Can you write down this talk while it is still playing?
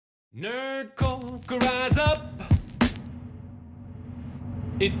Nerd Corker, rise up.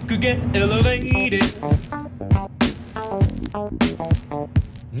 It could get elevated.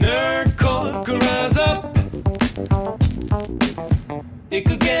 Nerd Corker, rise up. It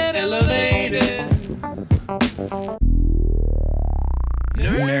could get elevated.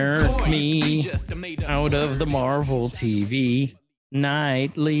 Nerd me out of the Marvel TV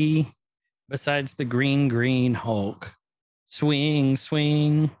nightly. Besides the green Hulk, swing,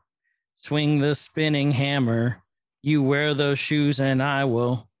 swing, swing the spinning hammer. You wear those shoes and I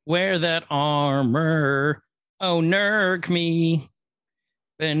will wear that armor. Oh, nerd me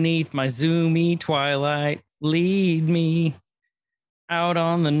beneath my zoomy twilight. Lead me out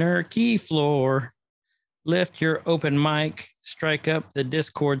on the nerky floor. Lift your open mic, strike up the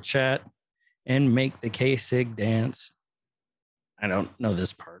Discord chat, and make the K-Sig dance. I don't know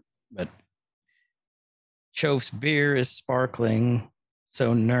this part, but Chof's beer is sparkling,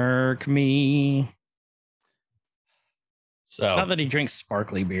 so nurk me. So Not that he drinks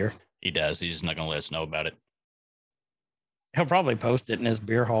sparkly beer. he does. He's just not going to let us know about it. He'll probably post it in his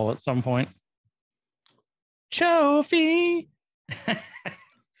beer hall at some point. Chofy.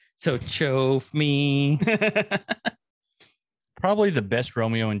 So chof me. Probably the best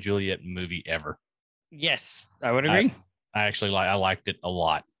Romeo and Juliet movie ever. Yes, I would agree. I liked it a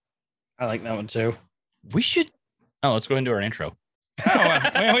lot. I like that one too. We should. Oh, let's go ahead and do our intro.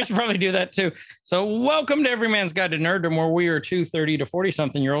 We should probably do that too. So welcome to Every Man's Guide to Nerddom, where we are two 30 to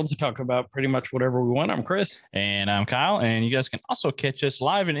 40-something-year-olds who talk about pretty much whatever we want. I'm Chris. And I'm Kyle. And you guys can also catch us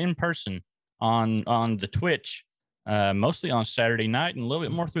live and in person on the Twitch, mostly on Saturday night and a little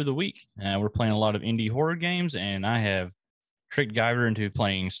bit more through the week. We're playing a lot of indie horror games, and I have tricked Guyver into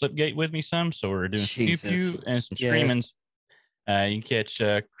playing Slipgate with me some. So we're doing some pew-pew and some screamings. You can catch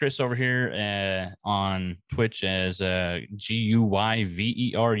Chris over here on Twitch as GUYVERUNT01,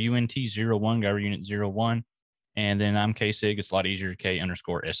 Guyver Unit 01. And then I'm K-Sig. It's a lot easier,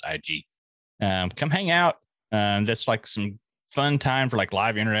 K_SIG. Come hang out. That's like some fun time for like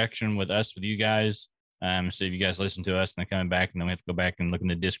live interaction with us, with you guys. So if you guys listen to us and then coming back, and then we have to go back and look in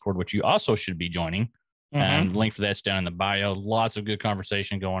the Discord, which you also should be joining. The link for that's down in the bio. Lots of good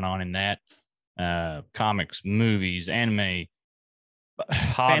conversation going on in that. Comics, movies, anime,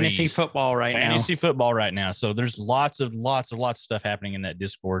 hobbies, Fantasy football right now. So there's lots of stuff happening in that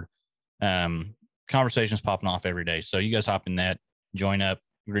Discord. Conversations popping off every day. So you guys hop in that, join up,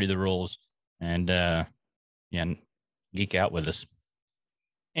 agree to the rules, and geek out with us.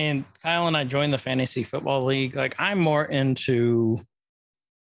 And Kyle and I joined the Fantasy Football League. Like, I'm more into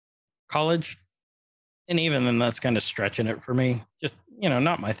college, and even then that's kind of stretching it for me. Just,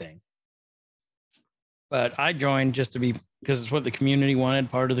 not my thing. But I joined just to be, because it's what the community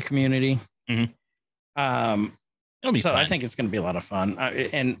wanted, part of the community. Mm-hmm. It'll be so fun. I think it's going to be a lot of fun.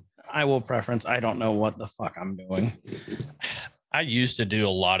 And I will preference, I don't know what the fuck I'm doing. I used to do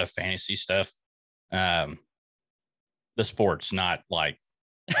a lot of fantasy stuff. The sports, not like.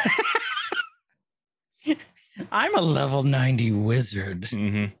 I'm a level 90 wizard.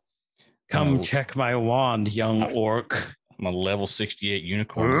 Mm-hmm. Come check my wand, young orc. I'm a level 68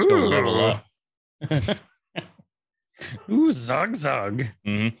 unicorn. Let's go level up. Ooh, zog.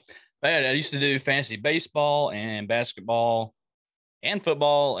 Mm-hmm. I used to do fantasy baseball and basketball and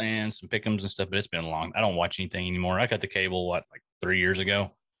football and some pick'ems and stuff, but it's been long. I don't watch anything anymore. I got the cable, like 3 years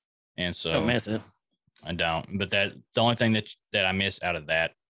ago. And so don't miss it. I don't. But the only thing that I miss out of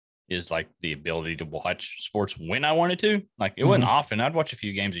that is like the ability to watch sports when I wanted to. Like it wasn't often. I'd watch a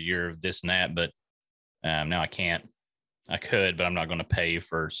few games a year of this and that, but now I can't. I could, but I'm not going to pay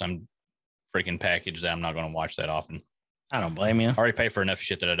for some freaking package that I'm not going to watch that often. I don't blame you. I already pay for enough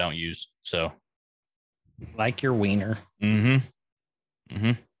shit that I don't use. So, like your wiener. It's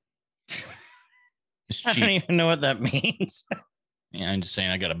cheap. I don't even know what that means. Yeah, I'm just saying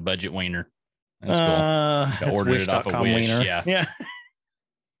I got a budget wiener. That's cool. I ordered it off of Wish. Wiener. Yeah.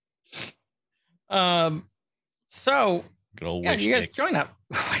 So good old yeah, Wish. you guys join up.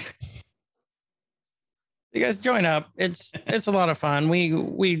 You guys join up. It's a lot of fun.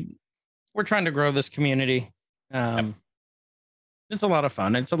 We're trying to grow this community. It's a lot of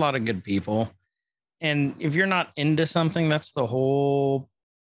fun. It's a lot of good people. And if you're not into something, that's the whole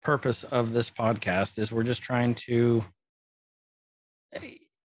purpose of this podcast, is we're just trying to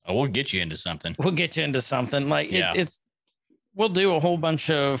we'll get you into something. We'll get you into something. Like yeah. We'll do a whole bunch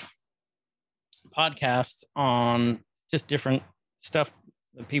of podcasts on just different stuff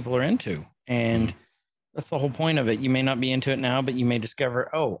that people are into. And that's the whole point of it. You may not be into it now, but you may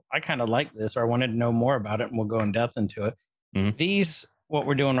discover, oh, I kind of like this, or I wanted to know more about it, and we'll go in depth into it. These, what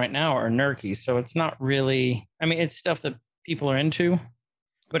we're doing right now, are nerkies. So it's not really, it's stuff that people are into.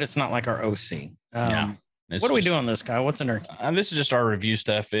 but it's not like our OC. Yeah. What are we doing on this, Kyle? What's a nerd? This is just our review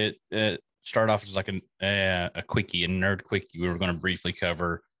stuff. It started off as like a quickie, a nerd quickie. We were going to briefly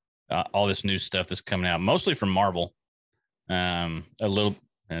cover all this new stuff that's coming out, mostly from Marvel. A little,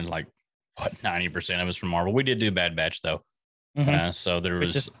 and like what 90% of it's from Marvel. We did do Bad Batch though, so there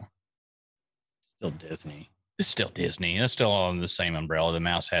was still Disney. It's still Disney. It's still all under the same umbrella. The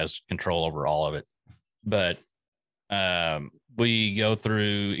mouse has control over all of it, but we go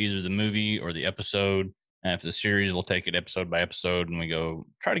through either the movie or the episode. And for the series, we'll take it episode by episode, and we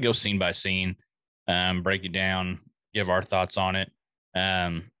try to go scene by scene, break it down, give our thoughts on it.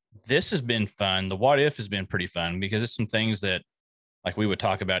 This has been fun. The what if has been pretty fun because it's some things that like we would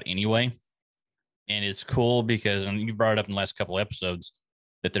talk about anyway. And it's cool because, and you brought it up in the last couple of episodes,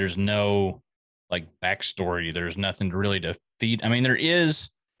 that there's no like backstory. There's nothing really to feed. I mean, there's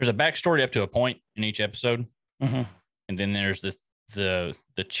a backstory up to a point in each episode. And then there's the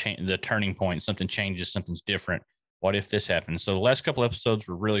turning point. Something changes, something's different. What if this happens? So the last couple episodes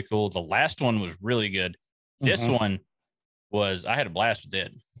were really cool. The last one was really good. This one I had a blast with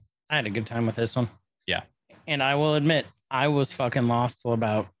it. I had a good time with this one. Yeah. And I will admit, I was fucking lost till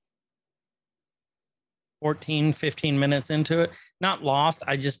about 14, 15 minutes into it. Not lost.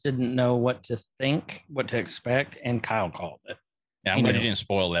 I just didn't know what to think, what to expect. And Kyle called it. Yeah, I'm glad you didn't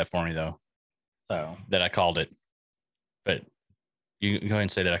spoil that for me, though. So that I called it. But you go ahead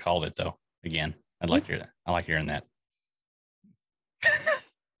and say that I called it, though. Again, I like hearing that.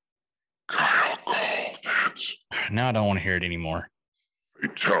 Kyle called it. Now I don't want to hear it anymore.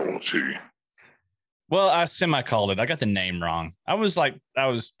 Fatality. Well, I semi-called it. I got the name wrong. I was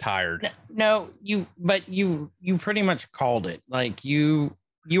tired. No, you pretty much called it. Like you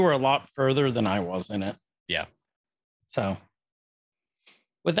were a lot further than I was in it. Yeah. So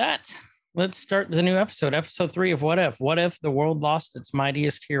with that, let's start the new episode 3 of What If. What if the world lost its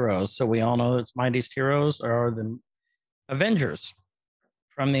mightiest heroes? So we all know its mightiest heroes are the Avengers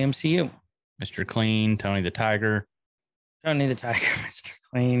from the MCU. Mr. Clean, Tony the Tiger, Mr.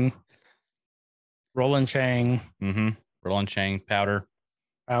 Clean, Roland Chang. Roland Chang, Powder.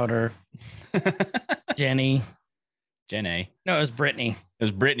 Jenny. Jenny. No, it was Brittany. It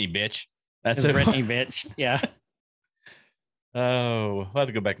was Brittany, bitch. That's it. Brittany, bitch. Yeah. Oh, we'll have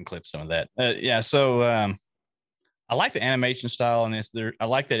to go back and clip some of that. Yeah. So I like the animation style in this. I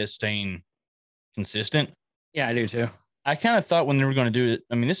like that it's staying consistent. Yeah, I do too. I kind of thought when they were going to do it,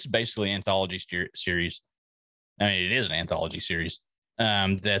 I mean, this is basically an anthology series. I mean, it is an anthology series.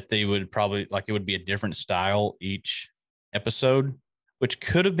 That they would probably it would be a different style each episode, which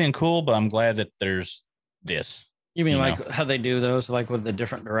could have been cool, but I'm glad that there's this. You mean how they do those, like with the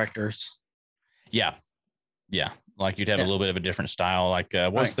different directors? Yeah. Yeah. Like you'd have a little bit of a different style. Like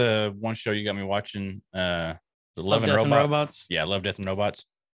what's the one show you got me watching? The Love and Robots. Yeah, Love, Death and Robots.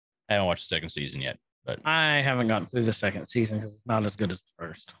 I haven't watched the second season yet, but I haven't gotten through the second season because it's not as good as the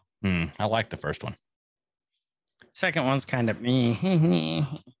first. I like the first one. Second one's kind of me.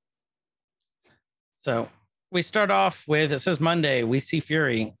 So we start off with, it says Monday, we see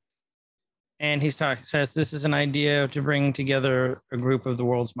Fury. And says this is an idea to bring together a group of the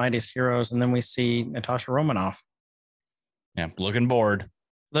world's mightiest heroes. And then we see Natasha Romanoff. Yeah, looking bored.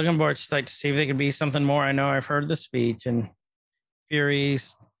 She's like to see if they could be something more. I know I've heard the speech, and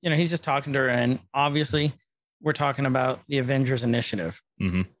Fury's, he's just talking to her. And obviously we're talking about the Avengers Initiative.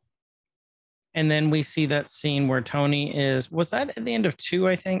 And then we see that scene where Tony was that at the end of 2,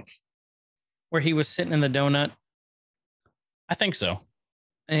 I think, where he was sitting in the donut? I think so.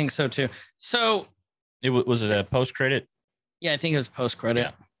 I think so too. So was it a post-credit? Yeah, I think it was post-credit.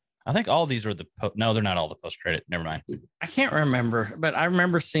 Yeah. I think all these are no, they're not all the post-credit. Never mind. I can't remember, but I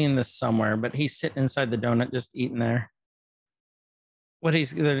remember seeing this somewhere, but he's sitting inside the donut just eating there.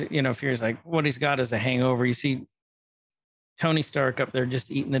 Fury's like, what he's got is a hangover. You see Tony Stark up there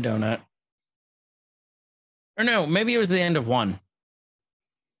just eating the donut. Or no, maybe it was the end of 1.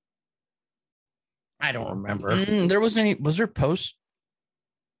 I don't remember. Was there post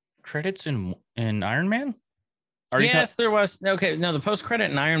credits in Iron Man? Yes, there was. Okay, no, the post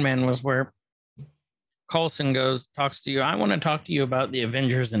credit in Iron Man was where Coulson talks to you. I want to talk to you about the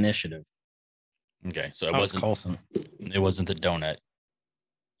Avengers Initiative. Okay, so it wasn't Coulson. It wasn't the donut.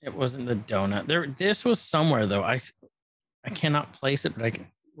 It wasn't the donut. This was somewhere though. I cannot place it, but I can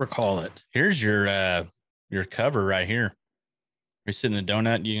recall it. Here's your cover right here. You're sitting in the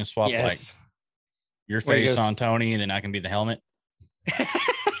donut. You can swap your face on Tony, and then I can be the helmet.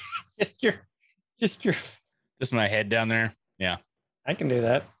 Just my head down there. Yeah, I can do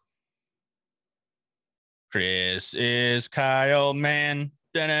that. Chris is Kyle, man.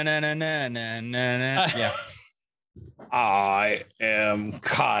 Yeah. I am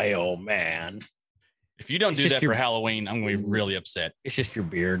Kyle, man. If you don't It's do just that your- for Halloween, I'm going to be really upset. It's just your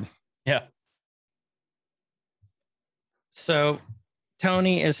beard. Yeah. So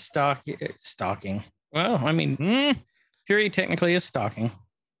Tony is stalking. Well, I mean, Hmm. Fury technically is stalking.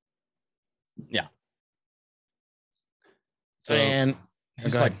 So And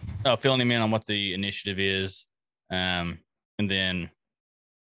he's go like, ahead. filling him in on what the initiative is. And then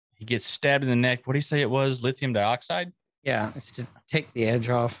he gets stabbed in the neck. What do you say it was? Lithium dioxide? Yeah, it's to take the edge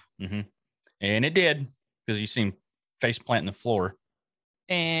off. Mm-hmm. And it did, because you see him face plant in the floor.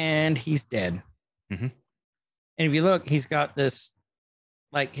 And he's dead. Mhm. And if you look, he's got this,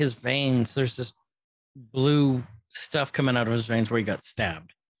 like his veins, there's this blue stuff coming out of his veins where he got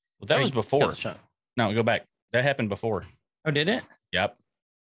stabbed. Well, that Or was he got before. the shot. No, go back. That happened before. Oh, did it? Yep.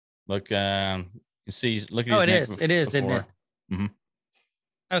 Look, you see, look at Oh, his it neck is. It is, isn't it? before. Mhm.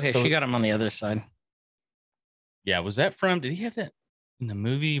 Okay, So- she got him on the other side. Yeah, was that from? Did he have that in the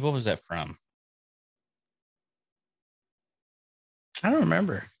movie? What was that from? I don't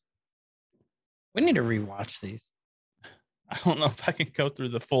remember. We need to rewatch these. I don't know if I can go through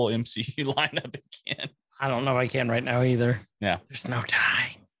the full MCU lineup again. I don't know if I can right now either. Yeah. There's no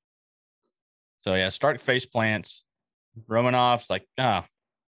time. So yeah, Stark face plants. Romanoff's like,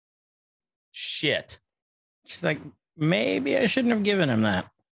 shit. She's like, maybe I shouldn't have given him that.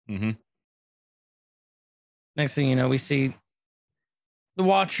 Mm-hmm. Next thing you know, we see the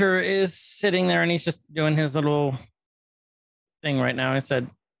Watcher is sitting there and he's just doing his little thing right now. I said,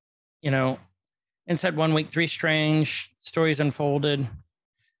 inside 1 week, 3 strange stories unfolded.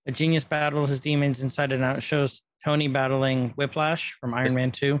 A genius battles his demons inside and out. It shows Tony battling Whiplash from Iron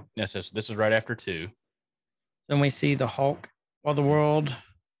Man 2. Yes, this is right after 2. Then we see the Hulk. While the world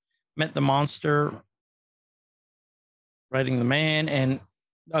met the monster, riding the man, and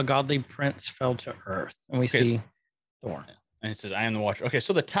a godly prince fell to earth. And we Okay. see Thor. And it says, I am the Watcher. Okay,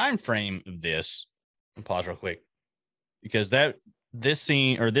 so the time frame of this, I'll pause real quick, because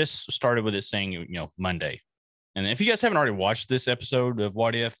this started with it saying, Monday. And if you guys haven't already watched this episode of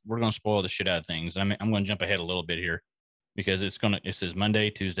What If, we're going to spoil the shit out of things. I'm going to jump ahead a little bit here because it says Monday,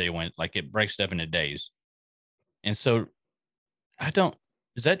 Tuesday, Wednesday, like it breaks it up into days. And so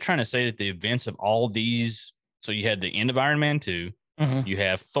is that trying to say that the events of all these, so you had the end of Iron Man 2, Mhm. you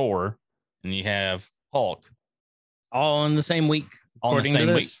have Thor, and you have Hulk All in the same week, all in the according to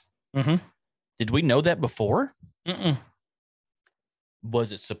same week. this. Mm-hmm. Did we know that before? Mm-mm.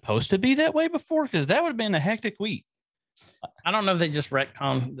 Was it supposed to be that way before? Because that would have been a hectic week. I don't know if they just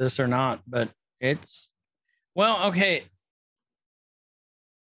retconned this or not, but okay.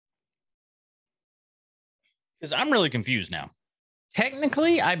 Because I'm really confused now.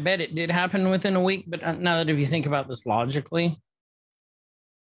 Technically, I bet it did happen within a week, but now that if you think about this logically,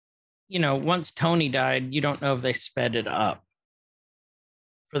 once Tony died, you don't know if they sped it up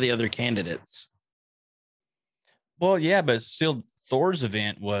for the other candidates. Well, yeah, but still, Thor's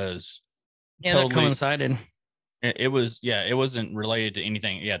event was Yeah, that totally- coincided. it wasn't related to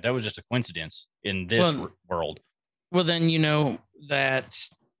anything. Yeah, that was just a coincidence in this Well- world. Well, then you know that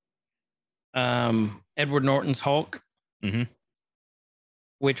Edward Norton's Hulk, Mhm.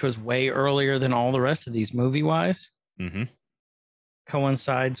 which was way earlier than all the rest of these movie-wise, Mm-hmm.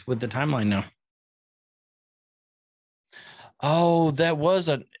 coincides with the timeline now. Oh, that was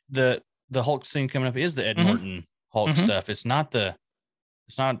the Hulk scene coming up is the Ed Mhm. Norton Hulk Mhm. stuff. It's not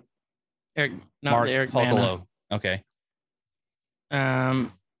Eric, not Mark the Eric Bana. Ruffalo. Okay.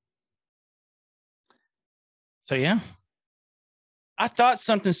 So yeah, I thought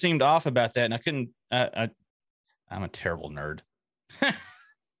something seemed off about that, and I couldn't. I'm a terrible nerd.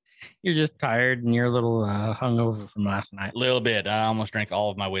 you're just tired and you're a little hungover from last night. A little bit. I almost drank all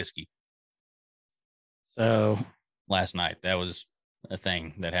of my whiskey So last night. That was a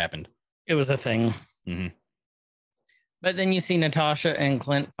thing that happened. it was a thing. Mhm. But then you see Natasha and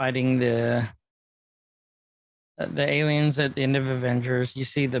Clint fighting the aliens at the end of Avengers. You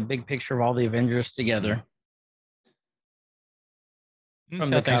see the big picture of all the Avengers together. That's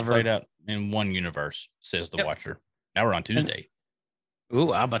From how the things cover. played out in one universe, says the Yep. Watcher. Now we're on Tuesday.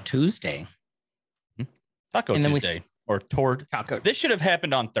 Ooh, how about Tuesday? Taco And then we Tuesday. Or Tord. Taco. This should have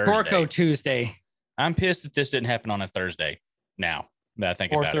happened on Thursday. Torco Tuesday I'm pissed that this didn't happen on a Thursday. Now that I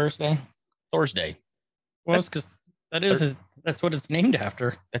think or about Thursday. it. Thursday. Well, it's because that's what it's named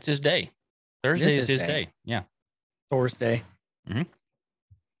after. That's his day. Thursday is his his day. day. Yeah. Thursday. Mhm.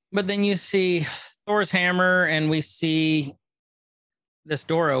 But then you see Thor's hammer, and we see this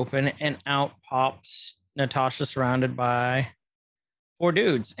door open, and out pops Natasha, surrounded by 4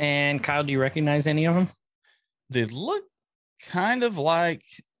 dudes. And Kyle, do you recognize any of them? They look kind of like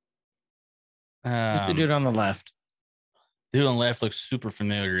Who's the dude on the left? Dude on the left looks super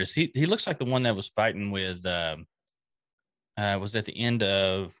familiar. Is he looks like the one that was fighting with was at the end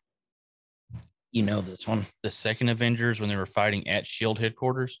of You know this one. the second Avengers when they were fighting at Shield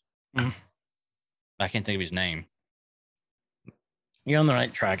headquarters. Mm. I can't think of his name. You're on the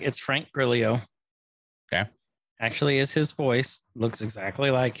right track. It's Frank Grillo. Okay. Actually, is his voice. Looks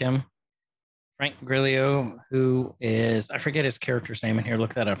exactly like him. Frank Grillo, who is, I forget his character's name in here.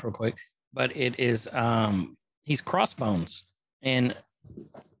 Look that up real quick. But it is, he's Crossbones in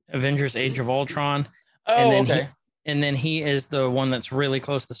Avengers Age of Ultron. Oh, and then okay. And then he is the one that's really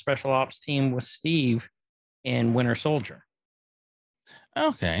close to the special ops team with Steve in Winter Soldier.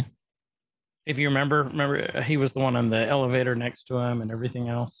 Okay. If you remember he was the one on the elevator next to him and everything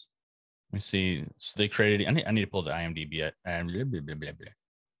else. Let me see. So they created. I need to pull the IMDb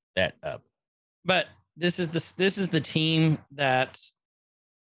that up. But this is the team that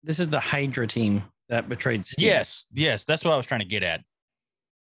this is the Hydra team that betrayed Steve. Yes, that's what I was trying to get at.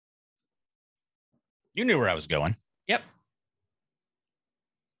 You knew where I was going. Yep.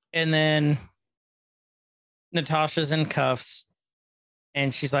 And then Natasha's in cuffs,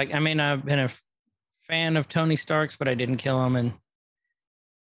 and she's like, I may not have been a fan of Tony Stark's, but I didn't kill him. And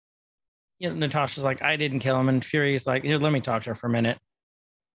Natasha's like, I didn't kill him. And Fury's like, here, let me talk to her for a minute.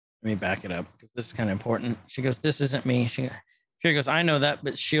 Let me back it up because this is kind of important. She goes, this isn't me. Fury goes, I know that,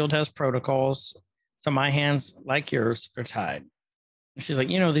 but S.H.I.E.L.D. has protocols. So my hands, like yours, are tied. And she's like,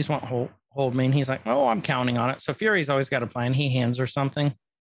 these won't hold me. And he's like, oh, I'm counting on it. So Fury's always got a plan. He hands her something.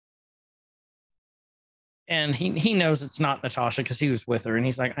 And he knows it's not Natasha because he was with her. And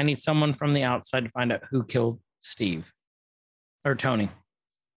he's like, I need someone from the outside to find out who killed Steve or Tony.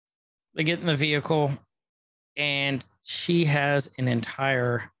 They get in the vehicle and she has an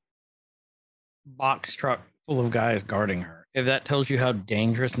entire box truck full of guys guarding her. If that tells you how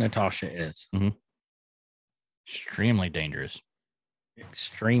dangerous Natasha is. Mm-hmm. Extremely dangerous.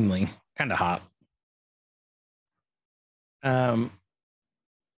 Extremely. Kind of hot.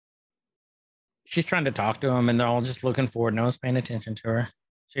 She's trying to talk to him and they're all just looking forward. No one's paying attention to her.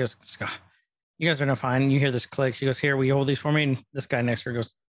 She goes, Scott, you guys are gonna find. You hear this click. She goes, here, will you hold these for me? And this guy next to her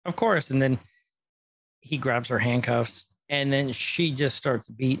goes, of course. And then he grabs her handcuffs and then she just starts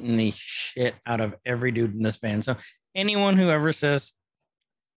beating the shit out of every dude in this van. So anyone who ever says,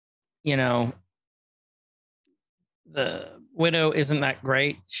 the Widow isn't that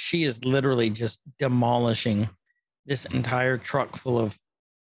great, she is literally just demolishing this entire truck full of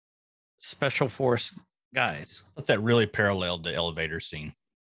special force guys. But that really paralleled the elevator scene.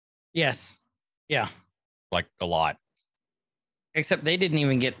 Yes. Yeah. Like a lot. Except they didn't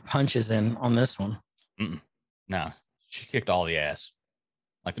even get punches in on this one. No, she kicked all the ass.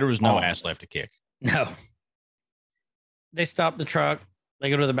 Like there was no ass left to kick. No. They stop the truck.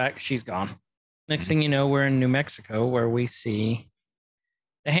 They go to the back. She's gone. Next thing you know, we're in New Mexico where we see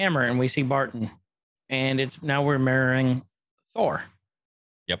the Hammer and we see Barton. And now we're mirroring Thor.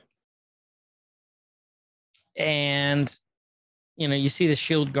 Yep. And, you see the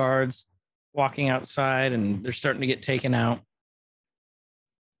shield guards walking outside and they're starting to get taken out.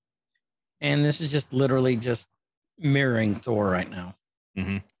 And this is just literally just mirroring Thor right now.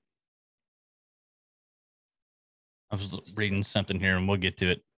 Mm-hmm. I was reading something here and we'll get to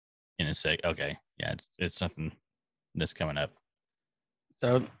it in a sec. Okay. Yeah, it's something that's coming up.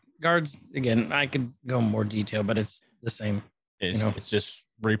 So guards, again, I could go in more detail, but it's the same. It's just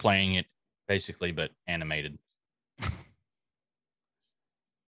replaying it basically, but animated.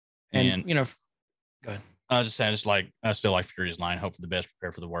 And go ahead. I still like Fury's line, hope for the best,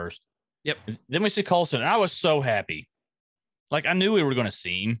 prepare for the worst. Yep. Then we see Coulson, and I was so happy. Like, I knew we were going to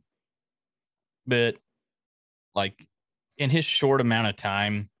see him, but like in his short amount of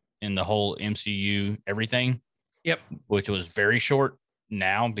time in the whole MCU, everything. Yep. Which was very short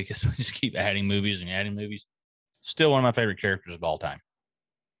now because we just keep adding movies. Still one of my favorite characters of all time.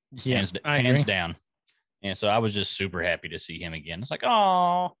 Yeah, hands down. And so I was just super happy to see him again. It's like,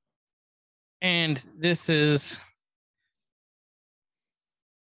 oh. And this is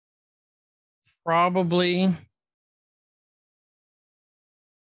probably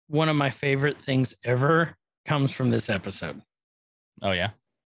one of my favorite things ever comes from this episode. Oh, yeah?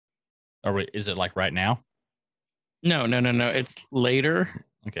 Or is it like right now? No. It's later.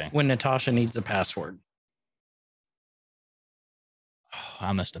 Okay. When Natasha needs a password. Oh,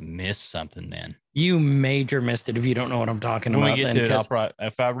 I must have missed something then. You major missed it if you don't know what I'm talking about. When we get to it, I'll probably,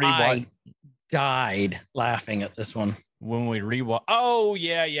 if I rewatch. I died laughing at this one. When we rewatch. Oh,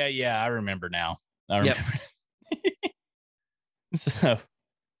 yeah. I remember now. Yep. So,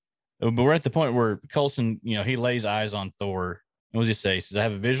 but we're at the point where Coulson, he lays eyes on Thor. What does he say? He says, I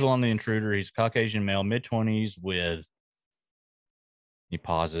have a visual on the intruder. He's a Caucasian male, mid-20s with He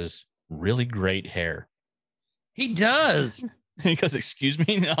pauses. Really great hair. He does. He goes, excuse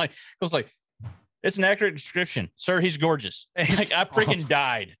me? And I was like, it's an accurate description. Sir, he's gorgeous. It's Like, I freaking awesome.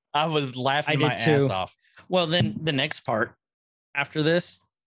 died. I was laughing I my did too. ass off. Well, then the next part after this,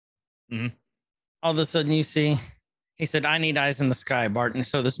 Mhm. all of a sudden you see, he said, I need eyes in the sky, Barton.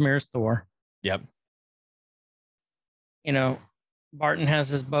 So this mirrors Thor. Yep. You know, Barton has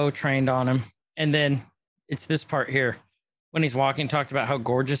his bow trained on him. And then it's this part here. When he's walking, talked about how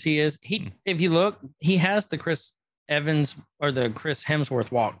gorgeous he is. If you look, he has the Chris Evans or the Chris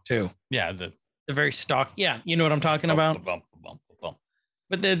Hemsworth walk too. Yeah. The very stock. Yeah, you know what I'm talking about. bump.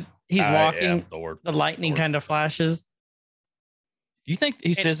 But then he's I walking, am Thor. the lightning Thor. kind of flashes. Do you think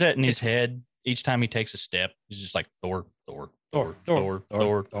he says that in his it's- head each time he takes a step? He's just like Thor, Thor, Thor, Thor, Thor,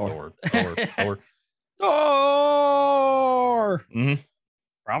 Thor, Thor, Thor, Thor, Thor. Thor! Mhm.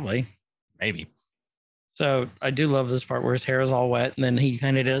 Probably. Maybe. So I do love this part where his hair is all wet, and then he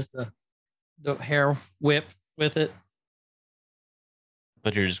kind of does the hair whip with it.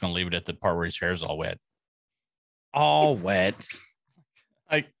 But you're just gonna leave it at the part where his hair's all wet. All wet.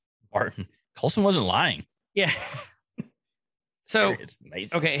 Like Barton. Coulson wasn't lying. Yeah. So It's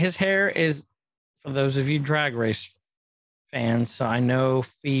amazing. okay, his hair is, for those of you drag race fans. So I know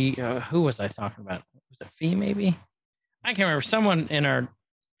Fee. Who was I talking about? Was it Fee? Maybe I can't remember. Someone in our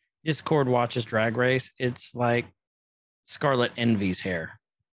Discord watches Drag Race. It's like Scarlet Envy's hair.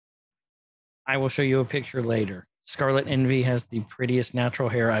 I will show you a picture later. Scarlet Envy has the prettiest natural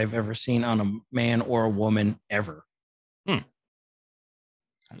hair I've ever seen on a man or a woman ever. I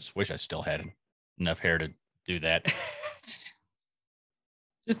just wish I still had enough hair to do that.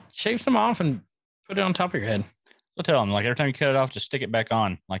 Just shave some off and put it on top of your head. So tell him, like, every time you cut it off, just stick it back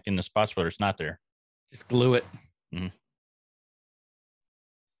on, like in the spots where it's not there. Just glue it. Mhm.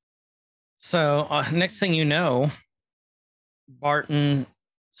 So next thing you know, Barton,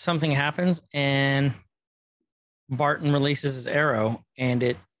 something happens and Barton releases his arrow and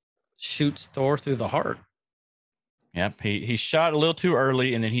it shoots Thor through the heart. Yep. He shot a little too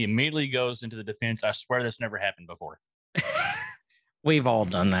early and then he immediately goes into the defense. I swear this never happened before. We've all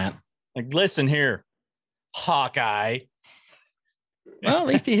done that. Like, listen here, Hawkeye. Well, at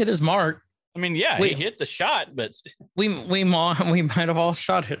least he hit his mark. I mean, yeah, We- he hit the shot, but We might have all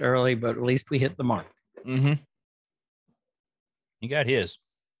shot it early, but at least we hit the mark. he got his.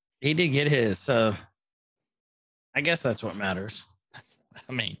 He did get his, so I guess that's what matters.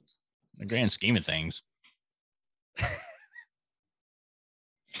 I mean, in the grand scheme of things.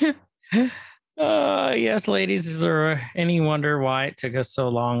 Yes, ladies, is there any wonder why it took us so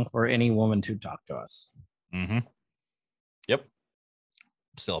long for any woman to talk to us? Yep.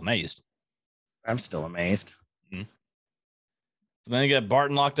 Still amazed. I'm still amazed. So then they got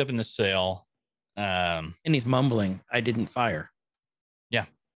Barton locked up in the cell. And he's mumbling, I didn't fire.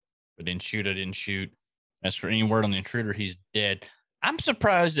 But didn't shoot. As for any word on the intruder, he's dead. I'm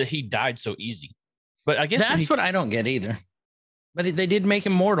surprised that he died so easy. But I guess That's what I don't get either. But they did make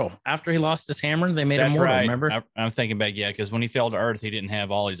him mortal. After he lost his hammer, they made him that's mortal, right. remember? I'm thinking back, yeah, because when he fell to Earth, he didn't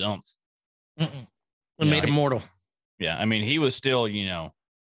have all his oomph. They Yeah, made him mortal. Yeah, I mean, he was still,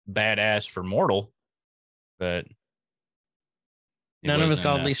 badass for mortal, but he None of his wasn't,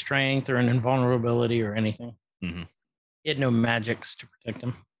 godly strength or an invulnerability or anything. Mhm. He had no magics to protect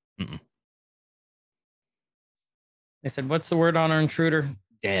him. Mm-mm. They said, what's the word on our intruder?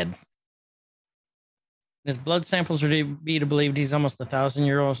 Dead. His blood samples are to be believed he's almost 1,000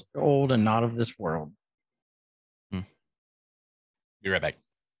 years old and not of this world. Be right back.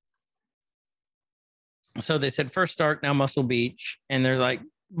 So they said, first Stark, now Muscle Beach. And there's like,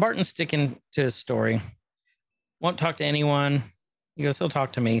 Barton's sticking to his story. Won't talk to anyone. He goes, he'll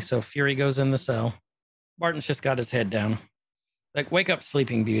talk to me. So Fury goes in the cell. Barton's just got his head down. Like, wake up,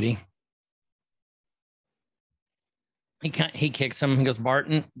 Sleeping Beauty. He kicks him. He goes,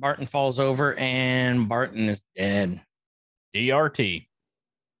 Barton. Barton falls over, and Barton is dead. DRT.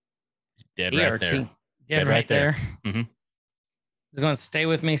 Dead right there. Dead Dead right right there. there. Mhm. He's going, stay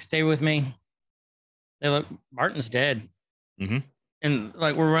with me, stay with me. They look, Barton's dead. Mhm. And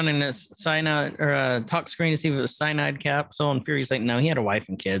like, we're running this cyanide or a talk screen to see if it was cyanide capsule. And Fury's like, no, he had a wife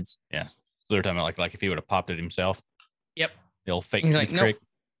and kids. So they're talking about like if he would have popped it himself. Yep. The old fake He's teeth like, nope.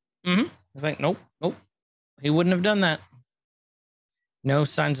 trick. He's like, nope. He wouldn't have done that. No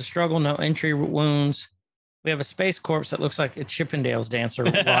signs of struggle, no entry wounds. We have a space corpse that looks like a Chippendales dancer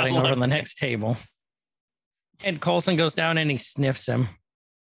rotting over on the next table. And Coulson goes down and he sniffs him.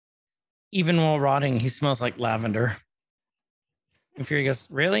 Even while rotting, he smells like lavender. And Fury goes,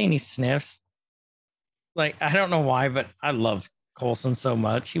 really? And he sniffs. Like, I don't know why, but I love Coulson so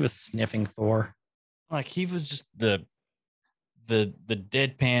much. He was sniffing Thor. Like he was just the the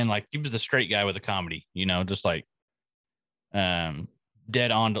deadpan, like he was the straight guy with a comedy, just like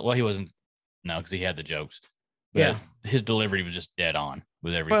dead on. Well, he wasn't, no, because he had the jokes, but his delivery was just dead on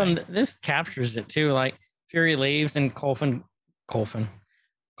with everything. Well, and this captures it too. Like Fury leaves and Coulson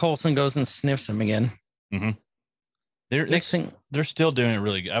goes and sniffs him again. Mm-hmm. They're still doing it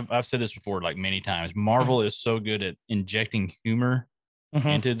really good. I've said this before like many times. Marvel is so good at injecting humor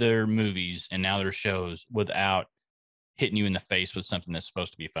into their movies and now their shows without hitting you in the face with something that's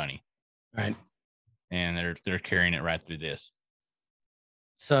supposed to be funny. Right. And they're carrying it right through this.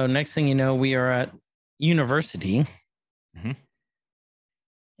 So next thing you know, we are at university. Mm-hmm.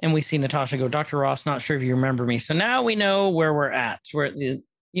 And we see Natasha go, Dr. Ross, not sure if you remember me. So now we know where we're at. We're at the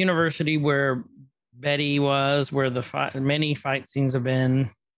university where Betty was, where the many fight scenes have been.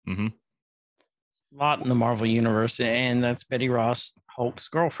 Mm-hmm. A lot in the Marvel universe. And that's Betty Ross, Hulk's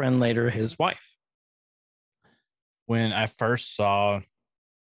girlfriend, later his wife. When I first saw,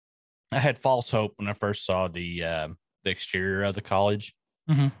 I had false hope when I first saw the exterior of the college,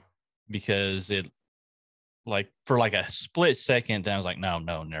 because it, like, for like a split second, then I was like, no,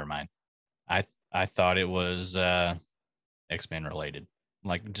 never mind. I thought it was X-Men related,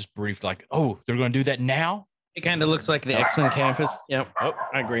 like just brief, like, oh, they're going to do that now. It kind of looks like the X-Men campus. Yep. Oh,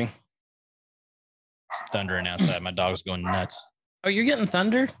 I agree. It's thundering outside. My dog's going nuts. Oh, you're getting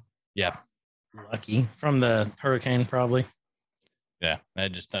thunder? Yeah. Lucky. From the hurricane, probably. Yeah,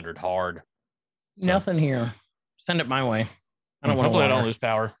 that just thundered hard. So. Nothing here. Send it my way. I don't want to. Hopefully I don't lose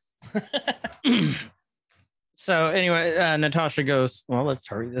power. So anyway, Natasha goes, well, let's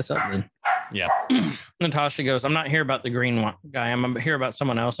hurry this up then. Yeah. Natasha goes, I'm not here about the green one guy. I'm here about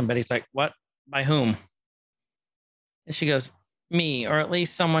someone else. And Betty's like, what? By whom? And she goes, me, or at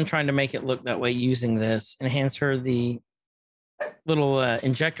least someone trying to make it look that way using this, and hands her the little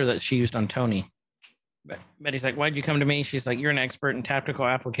injector that she used on Tony. But Betty's like, why'd you come to me? She's like, you're an expert in tactical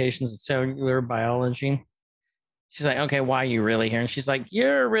applications of cellular biology. She's like, okay, why are you really here? And she's like,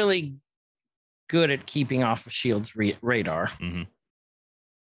 you're really good at keeping off of S.H.I.E.L.D.'s radar. Mm-hmm.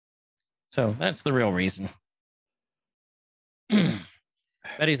 So that's the real reason.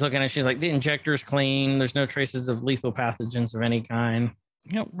 Betty's looking at it. She's like, the injector's clean. There's no traces of lethal pathogens of any kind.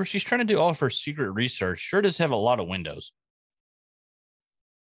 Where she's trying to do all of her secret research, sure does have a lot of windows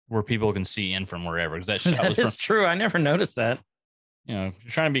where people can see in from wherever. Because that shot that is true. I never noticed that. You're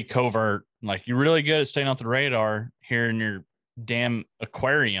trying to be covert. Like, you're really good at staying off the radar here in your damn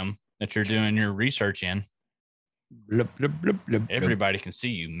aquarium that you're doing your research in. Blub, blub, blub, blub, Everybody can see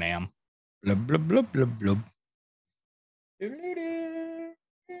you, ma'am. Blub, blub, blub, blub, blub.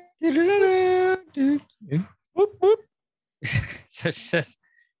 Whoop, whoop. So she says,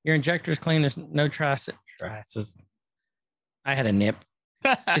 your injector's clean. There's no traces. I had a nip.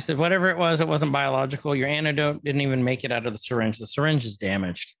 She said, whatever it wasn't biological. Your antidote didn't even make it out of the syringe. The syringe is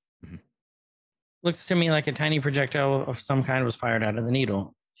damaged. Mm-hmm. Looks to me like a tiny projectile of some kind was fired out of the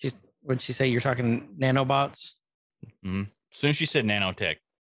needle. Would she say you're talking nanobots? Mm-hmm. As soon as she said nanotech,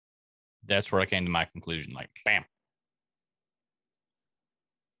 that's where I came to my conclusion. Like, bam.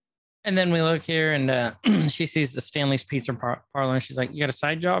 And then we look here, and she sees the Stanley's Pizza Parlor, and she's like, you got a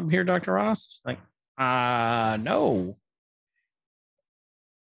side job here, Dr. Ross? She's like, no.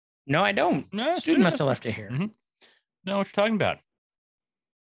 No, I don't. No, student must have left it here. Mm-hmm. Know what you're talking about.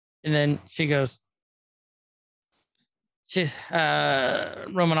 And then she goes,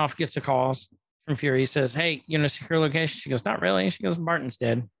 Romanoff gets a call from Fury. He says, hey, you in a secure location? She goes, not really. She goes, Barton's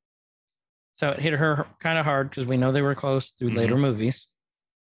dead. So it hit her kind of hard because we know they were close through later movies.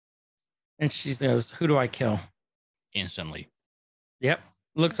 And she goes, who do I kill? Instantly. Yep.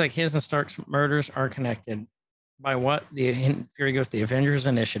 Looks like his and Stark's murders are connected. By what? Fury goes, the Avengers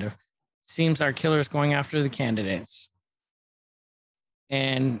Initiative. Seems our killer is going after the candidates.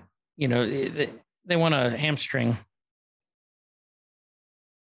 And, they want to hamstring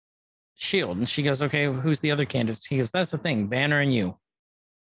S.H.I.E.L.D. And she goes, okay, who's the other candidates? He goes, that's the thing, Banner and you.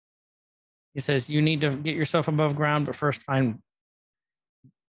 He says, you need to get yourself above ground, but first find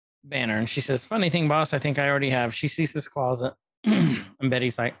Banner. And she says, funny thing, boss, I think I already have. She sees this closet. And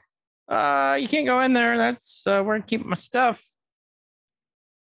Betty's like, you can't go in there. That's where I keep my stuff.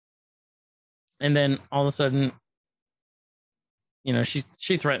 And then all of a sudden,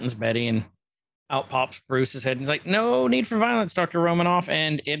 she threatens Betty, and out pops Bruce's head. And he's like, no need for violence, Dr. Romanoff.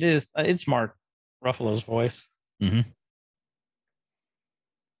 And it's Mark Ruffalo's voice. Mm-hmm.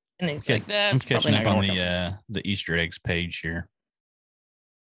 And he's like, that's I'm catching up on the Easter eggs page here.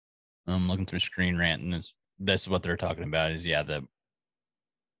 I'm looking through Screen Rant, and that's what they're talking about is, the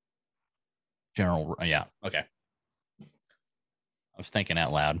general. Yeah. Okay. I was thinking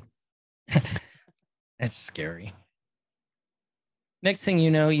out loud. It's scary. Next thing you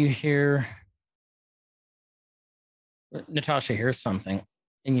know, you hear Natasha hears something,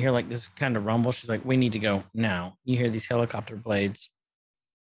 and you hear like this kind of rumble. She's like, "We need to go now." You hear these helicopter blades,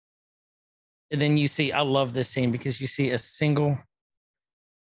 and then you see. I love this scene because you see a single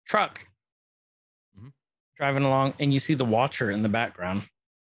truck driving along, and you see the Watcher in the background.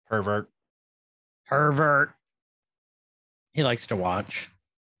 Pervert. He likes to watch.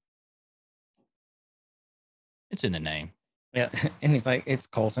 It's in the name. Yeah, and he's like, "It's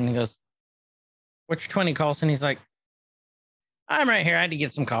Coulson." He goes, "What's your 20, Coulson?" He's like, "I'm right here. I had to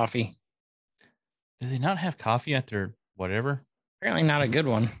get some coffee." Do they not have coffee at their whatever? Apparently not a good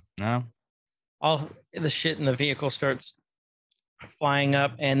one. No. All the shit in the vehicle starts flying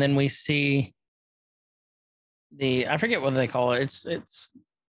up, and then we see I forget what they call it. It's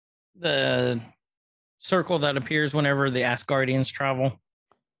the circle that appears whenever the Asgardians travel.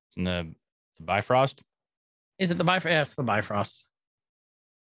 In the Bifrost? Is it the Bifrost? Yeah, it's the Bifrost.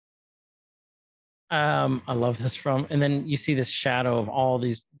 I love this and then you see this shadow of all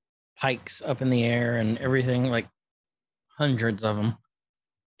these pikes up in the air and everything, like hundreds of them.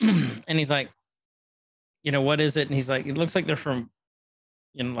 And he's like, "What is it?" And he's like, "It looks like they're from,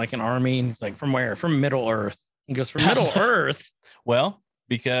 like an army." And he's like, "From where?" "From Middle Earth." He goes, "From Middle Earth?" Well,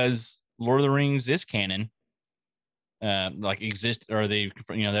 because Lord of the Rings is canon, that exist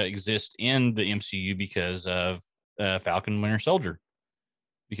in the MCU because of Falcon Winter Soldier,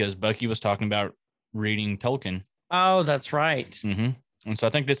 because Bucky was talking about reading Tolkien. Oh, that's right. Mm-hmm. And so I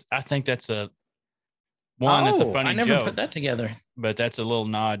think that's a that's a funny I never joke, put that together. but that's a little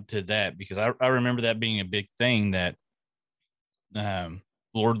nod to that, because I remember that being a big thing, that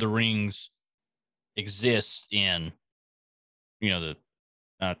Lord of the Rings exists in the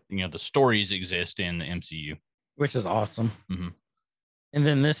stories exist in the MCU, Which is awesome. Mm-hmm. And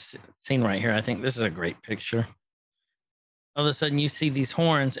then this scene right here, I think this is a great picture. All of a sudden, you see these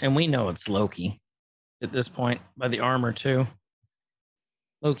horns, and we know it's Loki at this point by the armor too.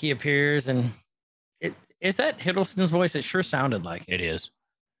 Loki appears, and is that Hiddleston's voice? It sure sounded like it. It is.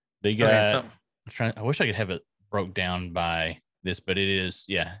 They got. I wish I could have it broke down by this, but it is.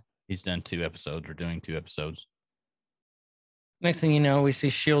 Yeah, he's done 2 episodes, or doing 2 episodes. Next thing you know, we see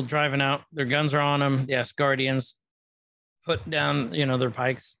S.H.I.E.L.D. driving out. Their guns are on them. The Asgardians put down, their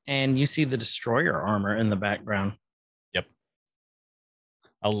pikes, and you see the Destroyer armor in the background. Yep.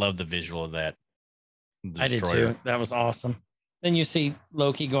 I love the visual of that. I did too. That was awesome. Then you see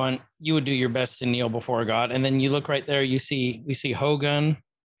Loki going, "You would do your best to kneel before God." And then you look right there, we see Hogun,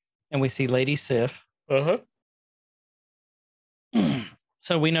 and we see Lady Sif. So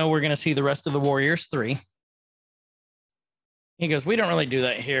we know we're going to see the rest of the Warriors 3. He goes, "We don't really do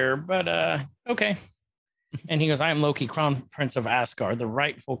that here, but okay." And he goes, "I am Loki, Crown Prince of Asgard, the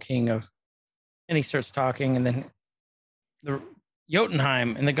rightful king of..." And he starts talking, and then the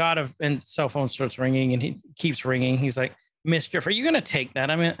Jotunheim and the god of... And cell phone starts ringing, and he keeps ringing. He's like, "Mischief, are you going to take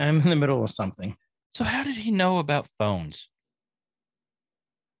that? I'm in the middle of something." So how did he know about phones?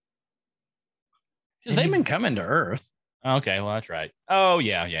 Because they've been coming to Earth. Okay, well, that's right. Oh,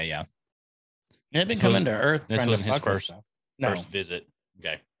 yeah. They've been coming to Earth. This wasn't his first visit.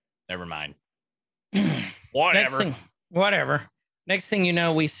 Okay, never mind. Whatever. Next thing you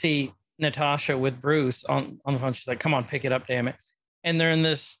know, we see Natasha with Bruce on the phone. She's like, "Come on, pick it up, damn it." And they're in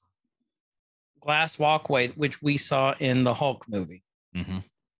this glass walkway, which we saw in the Hulk movie. Mm-hmm.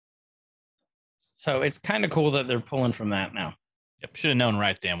 So it's kind of cool that they're pulling from that now. Yep, should have known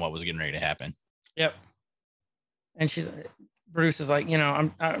right then what was getting ready to happen. Yep. And Bruce is like,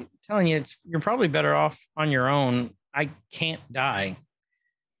 I'm telling you, you're probably better off on your own. I can't die.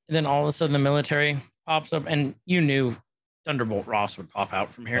 And then all of a sudden the military pops up, and you knew Thunderbolt Ross would pop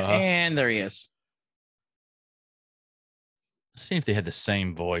out from here. And there he is. Let's see if they had the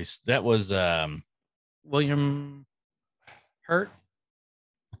same voice. That was William Hurt,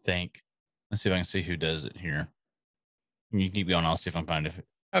 I think. Let's see if I can see who does it here. You keep going. I'll see if I can find it.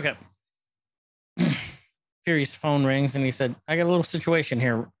 Okay. Fury's phone rings, and he said, "I got a little situation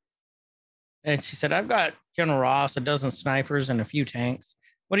here." And she said, "I've got General Ross, a dozen snipers, and a few tanks.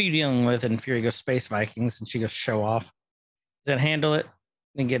 What are you dealing with?" And Fury goes, "Space Vikings." And she goes, "Show off." He said, "Handle it,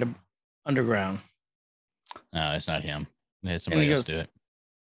 then get him underground." No, it's not him. They had somebody else do it.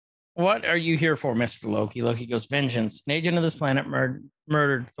 "What are you here for, Mr. Loki?" Loki goes, "Vengeance. An agent of this planet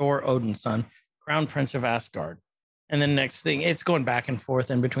murdered Thor, Odin's son, Crown Prince of Asgard." And then next thing, it's going back and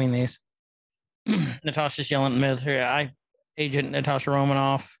forth in between these. Natasha's yelling at the military, Agent Natasha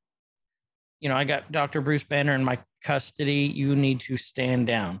Romanoff, I got Dr. Bruce Banner in my custody. You need to stand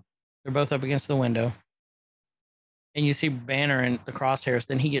down. They're both up against the window. And you see Banner in the crosshairs.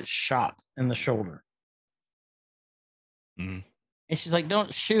 Then he gets shot in the shoulder. Mm. And she's like,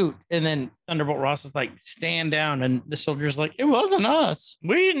 don't shoot. And then Thunderbolt Ross is like, stand down. And the soldier's like, it wasn't us.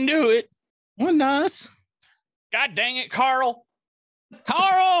 We didn't do it. It wasn't us. God dang it, Carl.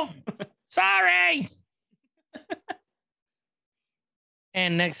 Carl, sorry.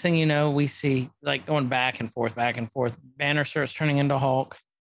 And next thing you know, we see like going back and forth. Banner starts turning into Hulk.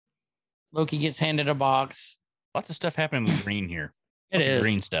 Loki gets handed a box. Lots of stuff happening with green here. It Lots of is.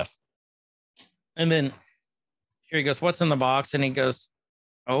 green stuff. And then Fury goes, what's in the box? And he goes,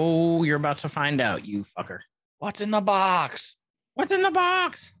 oh, you're about to find out, you fucker. What's in the box? What's in the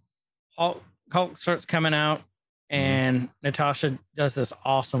box? Hulk starts coming out, and Natasha does this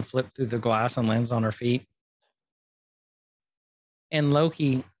awesome flip through the glass and lands on her feet. And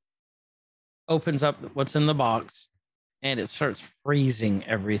Loki opens up what's in the box, and it starts freezing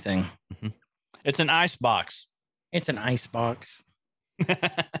everything. Mm-hmm. It's an ice box. It's an ice box.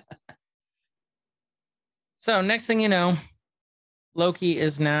 So next thing you know, Loki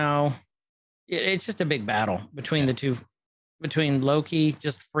is now, it's just a big battle between the two, between Loki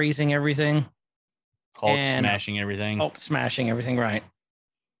just freezing everything. Hulk smashing everything. Hulk smashing everything, right.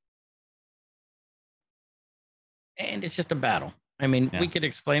 And it's just a battle. I mean, we could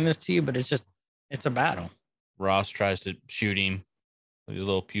explain this to you, but it's a battle. Ross tries to shoot him with his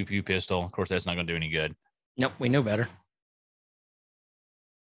little pew-pew pistol. Of course, that's not going to do any good. Nope, we know better.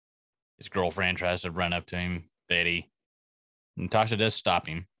 His girlfriend tries to run up to him, Betty. Natasha does stop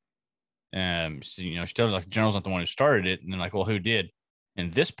him. She tells her, like, the general's not the one who started it. And then, like, well, who did?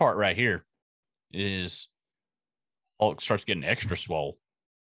 And this part right here is Hulk starts getting extra swole.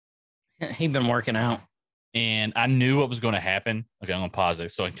 He'd been working out. And I knew what was going to happen. Okay, I'm going to pause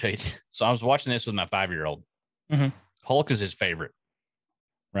it so I can tell you. So I was watching this with my 5-year-old. Mm-hmm. Hulk is his favorite.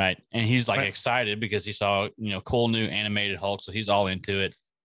 Right. And he's like excited because he saw, cool new animated Hulk. So he's all into it.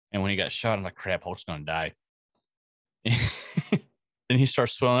 And when he got shot, I'm like, crap, Hulk's going to die. Then he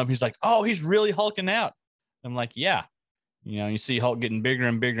starts swelling up. He's like, oh, he's really hulking out. I'm like, yeah. You see Hulk getting bigger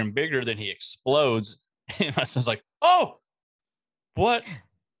and bigger and bigger. Then he explodes. And my son's like, oh, what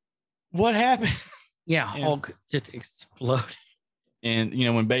happened? Yeah, Hulk just exploded. And,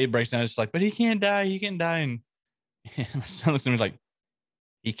 when Babe breaks down, it's like, but he can't die. He can't die. And my son looks at me like,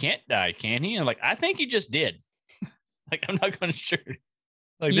 he can't die, can he? And I'm like, I think he just did. Like, I'm not going to shoot.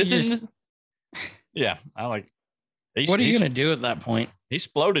 Like, this isn't. Yeah, I like. What are you going to do at that point? He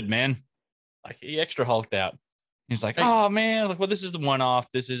exploded, man. Like, he extra hulked out. He's like, oh, man. I was like, well, this is the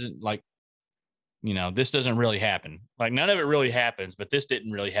one-off. This isn't like, this doesn't really happen. Like, none of it really happens, but this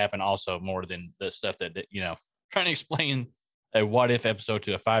didn't really happen also more than the stuff that, trying to explain a what-if episode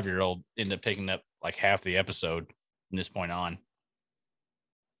to a 5-year-old ended up taking up like half the episode from this point on.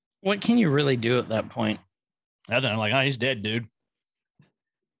 What can you really do at that point? Nothing. I'm like, oh, he's dead, dude.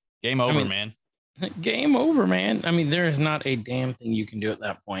 Game over, man. Game over, man. I mean, there is not a damn thing you can do at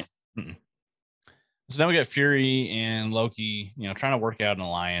that point. Mm-mm. So now we got Fury and Loki, trying to work out an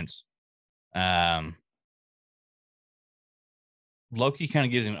alliance. Loki kind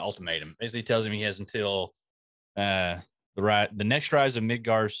of gives him an ultimatum. Basically tells him he has until the next rise of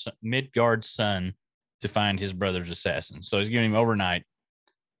Midgard's son to find his brother's assassin. So he's giving him overnight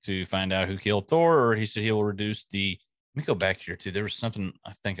to find out who killed Thor, or he said he will reduce the. Let me go back here too. There was something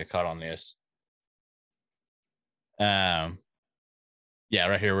I think I caught on this. Yeah,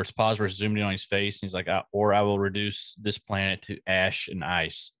 right here where Paz was zoomed in on his face. He's like, or I will reduce this planet to ash and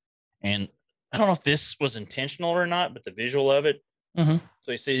ice. And I don't know if this was intentional or not, but the visual of it. Mm-hmm.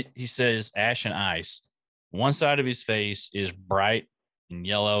 So he says ash and ice. One side of his face is bright and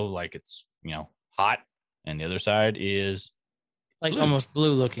yellow, like it's, hot. And the other side is like blue. Almost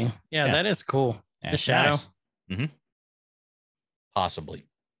blue looking. Yeah, that is cool. Ash the shadow. Mm-hmm. Possibly.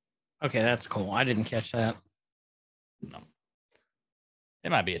 Okay, that's cool. I didn't catch that. No. It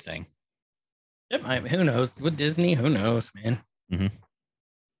might be a thing. It might. Who knows? With Disney, who knows, man? Mm-hmm.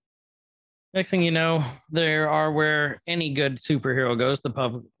 Next thing you know, there are where any good superhero goes, the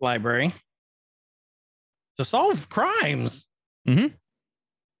public library, to solve crimes. Mm-hmm.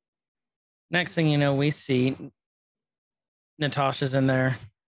 Next thing you know, we see Natasha's in there.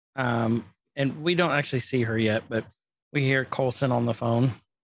 And we don't actually see her yet, but we hear Coulson on the phone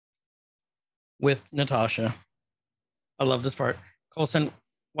with Natasha. I love this part. Coulson,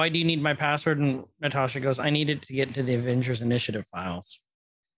 why do you need my password? And Natasha goes, I need it to get into the Avengers Initiative files.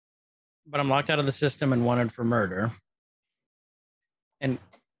 But I'm locked out of the system and wanted for murder. And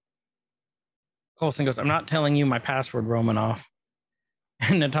Coulson goes, I'm not telling you my password, Romanoff.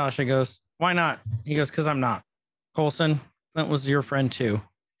 And Natasha goes, why not? He goes, because I'm not. Coulson, Clint was your friend too.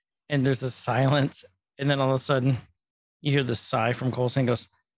 And there's a silence. And then all of a sudden, you hear the sigh from Coulson. He goes,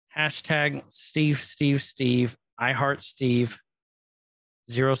 hashtag Steve, I heart Steve.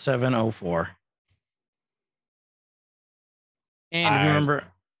 0704. And I- remember,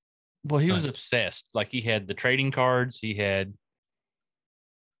 Well, he Go was ahead. obsessed. Like he had the trading cards. He had.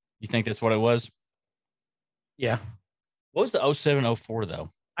 You think that's what it was? yeah, What was the 0704 though?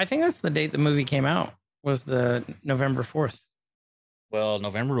 I think that's the date the movie came out, was the November 4th. Well,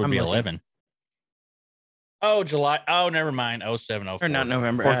 November would I'm be looking. 11. Oh, July. Oh, never mind. 0704. Or not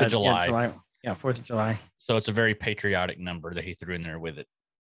November. 4th of Yeah, July. Yeah, 4th of July. So it's a very patriotic number that he threw in there with it.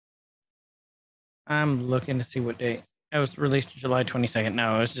 I'm looking to see what date. It was released July 22nd.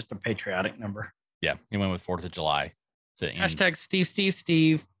 No, it was just a patriotic number. Yeah, he went with 4th of July to end. Hashtag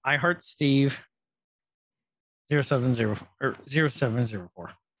Steve. I heart Steve. 070 or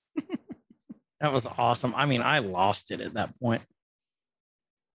 0704. That was awesome. I mean, I lost it at that point.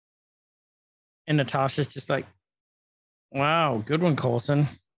 And Natasha's just like, wow, good one, Coulson.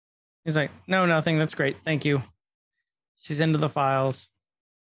 He's like, no, nothing. That's great. Thank you. She's into the files.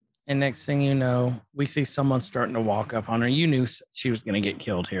 And next thing you know, we see someone starting to walk up on her. You knew she was going to get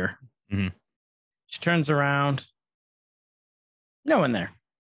killed here. Mhm. She turns around. No one there.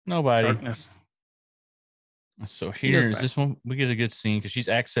 Nobody. Darkness. So He goes here's back. this one. We get a good scene because she's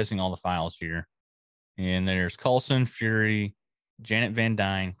accessing all the files here. And there's Coulson, Fury, Janet Van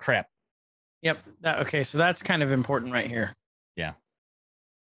Dyne. Crap. Yep. Okay. So that's kind of important right here.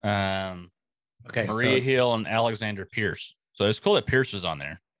 Okay. so Maria it's- Hill and Alexander Pierce. So it's cool that Pierce was on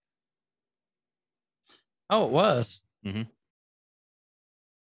there. Oh, it was. Mhm.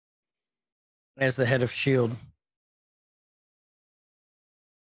 As the head of S.H.I.E.L.D.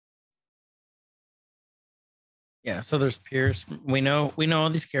 Yeah, so there's Pierce. We know all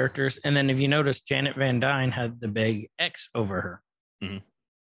these characters, and then if you notice, Janet Van Dyne had the big X over her. Mhm.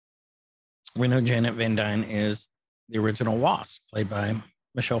 We know Janet Van Dyne is the original Wasp, played by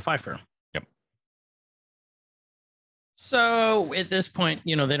Michelle Pfeiffer. Yep. So at this point,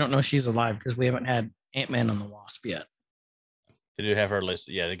 they don't know she's alive because we haven't had Ant-Man and the Wasp yet. They do have her list.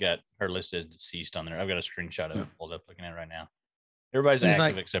 Yeah, they got her list as deceased on there. I've got a screenshot of Yeah. it pulled up looking at it right now. Everybody's He's active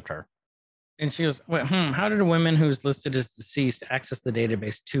like- except her. And she goes, well, how did a woman who's listed as deceased access the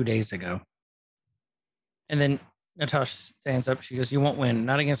database 2 days ago? And then Natasha stands up. She goes, you won't win.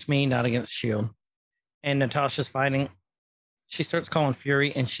 Not against me, not against S.H.I.E.L.D. And Natasha's fighting. She starts calling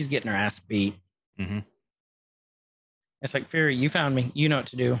Fury, and she's getting her ass beat. Mhm. It's like, Fury, you found me. You know what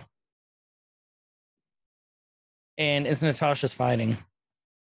to do. And as Natasha's fighting,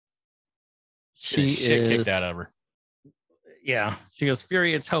 she Shit is kicked out of her. Yeah. She goes,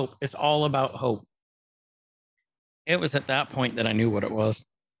 Fury, it's hope. It's all about hope. It was at that point that I knew what it was.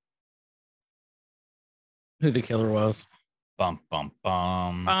 Who the killer was. Bum bum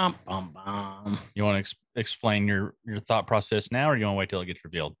bum. Bum, bum, bum. You want to explain your thought process now, or you want to wait till it gets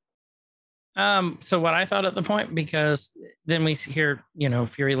revealed? So what I thought at the point, because then we hear,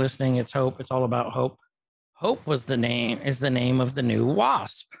 Fury listening, it's hope. It's all about hope. Hope is the name of the new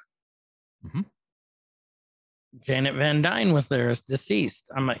Wasp. Mhm. Janet Van Dyne was there as deceased.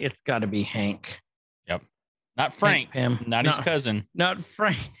 I'm like, it's got to be Hank. Not Frank. Pym. Not his cousin. Not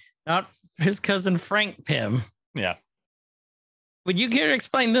Frank. Not his cousin Frank Pym. Yeah. Would you care to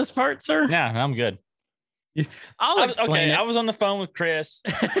explain this part, sir? Yeah, I'm good. I'll explain it. I was on the phone with Chris.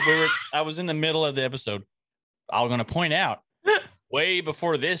 I was in the middle of the episode. I was going to point out way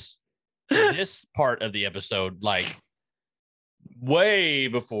before this part of the episode, like way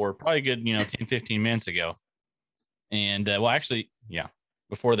before, probably a good, 10, 15 minutes ago. And well, actually, yeah,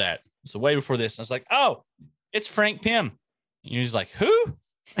 before that. So way before this, I was like, oh, it's Frank Pym. And he was like, who?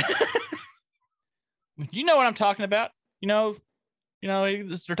 You know what I'm talking about? They're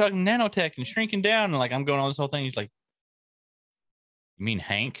talking nanotech and shrinking down, and like I'm going on this whole thing. He's like, "You mean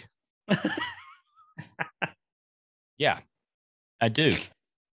Hank?" Yeah, I do,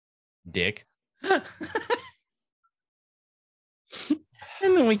 Dick. And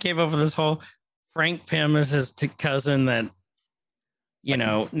then we came up with this whole Frank Pym is his cousin that,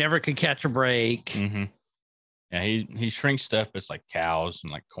 never could catch a break. Mm-hmm. Yeah, he shrinks stuff, but it's like cows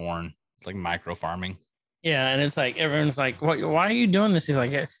and like corn. It's like micro farming. Yeah, and it's like everyone's like, "Why are you doing this?" He's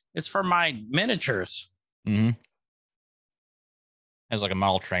like, "It's for my miniatures." Mm-hmm. Has like a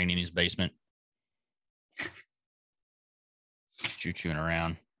model train in his basement. Choo-chooing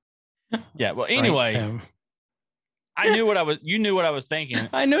around. Yeah. Well, Frank anyway, Pym. you knew what I was thinking.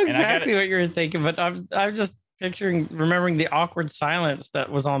 I know I got exactly what you were thinking, but I'm just remembering the awkward silence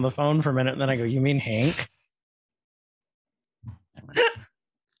that was on the phone for a minute, and then I go, "You mean Hank?"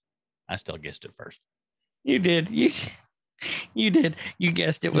 I still guessed it first. You did. You did. You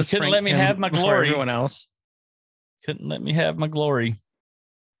guessed it was. couldn't Frank let me Pym have my before glory. Everyone else. Couldn't let me have my glory.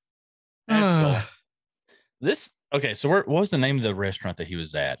 That's cool. Okay, so what was the name of the restaurant that he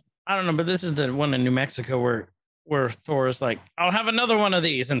was at? I don't know, but this is the one in New Mexico where Thor is like, "I'll have another one of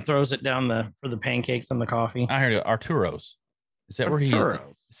these," and throws it down for the pancakes and the coffee. I heard it, Arturo's. Is that where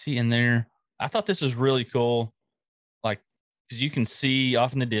Arturo's. is he in there? I thought this was really cool, like because you can see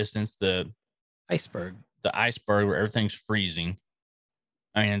off in the distance the Iceberg. where everything's freezing,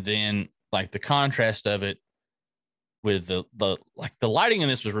 and then like the contrast of it with the lighting in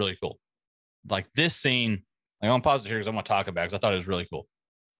this was really cool. Like this scene, like I'm pause it here because I'm gonna talk about it because I thought it was really cool.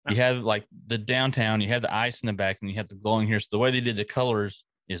 You have like the downtown, you have the ice in the back, and you have the glowing here. So the way they did the colors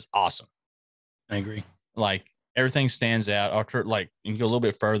is awesome. I agree. Like everything stands out. After like you can go a little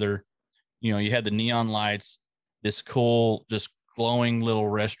bit further, you know, you had the neon lights, this cool, just glowing little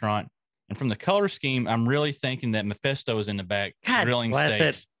restaurant. And from the color scheme, I'm really thinking that Mephisto is in the back grilling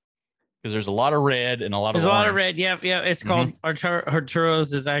steaks. Because there's a lot of red and a lot There's of a lot orange. of red. Yeah. It's called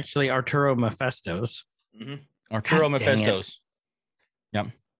Arturo's is actually Arturo Mephistos. Arturo God dang it. Mephistos. Yep.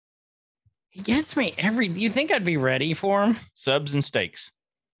 He gets me you think I'd be ready for him? Subs and steaks.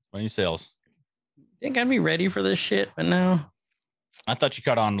 When he sells. Think I'd be ready for this shit, but no. I thought you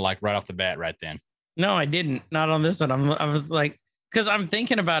caught on like right off the bat right then. No, I didn't. Not on this one. I was like, because I'm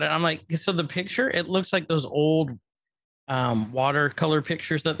thinking about it. I'm like, so the picture, it looks like those old watercolor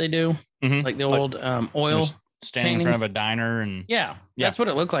pictures that they do. Like the old oil standing in front of a diner and yeah, that's what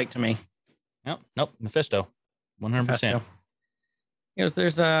it looked like to me. Nope. Mephisto. 100%. Mephisto. He goes,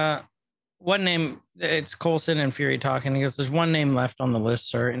 there's one name, it's Coulson and Fury talking. He goes, there's one name left on the list,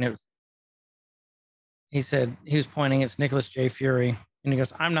 sir. And he said, he was pointing, it's Nicholas J. Fury. And he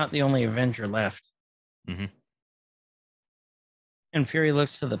goes, I'm not the only Avenger left. And Fury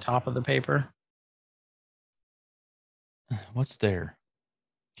looks to the top of the paper. What's there?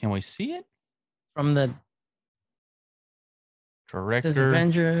 Can we see it? From the Director.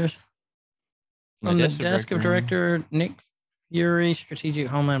 Avengers. From the desk of director Nick Fury, Strategic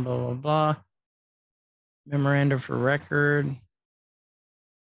Homeland, blah, blah, blah. Memorandum for record. Doesn't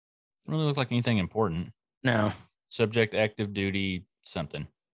really look like anything important. No. Subject, active duty, something.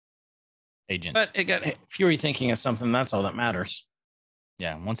 Agents. But it got Fury thinking of something. That's all that matters.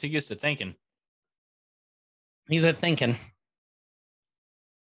 Yeah, once he gets to thinking. He's at thinking.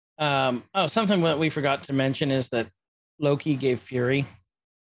 Something that we forgot to mention is that Loki gave Fury.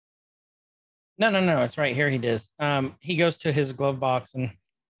 No, it's right here. He does. He goes to his glove box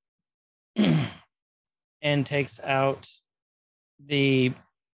and takes out the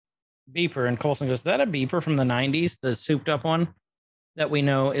beeper, and Coulson goes, "Is that a beeper from the 90s? The souped up one that we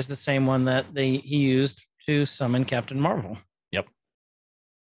know is the same one that he used to summon Captain Marvel." Yep.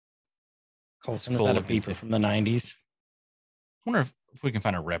 Coulson, is that a beeper from the 90s? I wonder if we can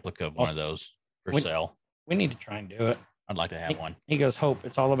find a replica of one of those for sale. We need to try and do it. I'd like to have one. He goes, hope.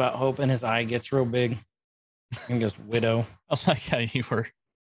 It's all about hope. And his eye gets real big. And he goes, widow. I like how you were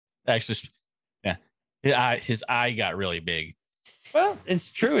actually, yeah. His eye got really big. Well,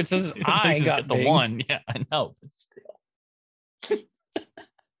 it's true. It's his eye got the big. one. Yeah, I know, but still.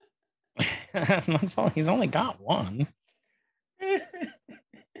 He's only got one.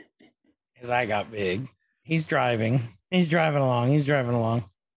 His eye got big. He's driving. He's driving along.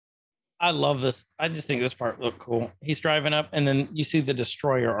 I love this. I just think this part looked cool. He's driving up, and then you see the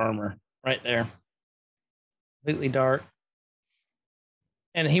destroyer armor right there. Completely dark.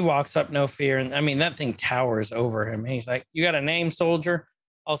 And he walks up, no fear. And I mean, that thing towers over him. And he's like, "You got a name, soldier?"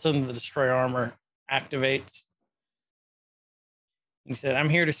 All of a sudden, the destroyer armor activates. He said, "I'm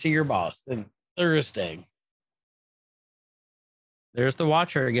here to see your boss." Then Thursday. There's the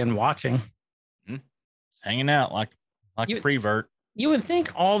Watcher again, watching. Hanging out like a prevert. You would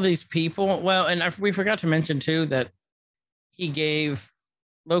think all these people, well, and we forgot to mention too that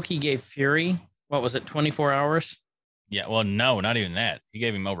Loki gave Fury, what was it, 24 hours? Yeah, well, no, not even that. He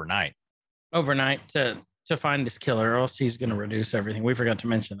gave him overnight. Overnight to find his killer, or else he's going to reduce everything. We forgot to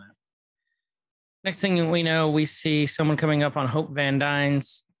mention that. Next thing we know, we see someone coming up on Hope Van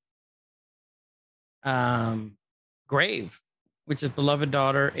Dyne's grave, which is beloved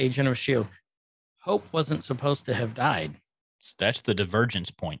daughter, agent of S.H.I.E.L.D. Hope wasn't supposed to have died. That's the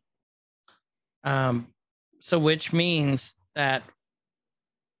divergence point. So which means that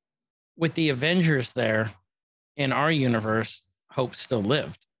with the Avengers there in our universe, Hope still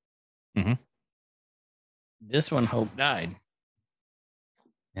lived. Mm-hmm. This one, Hope died.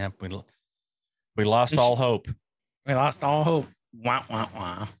 Yeah, we lost all hope. We lost all hope. Wah, wah,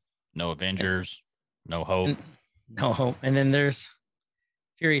 wah. No Avengers, no hope. No hope. And then there's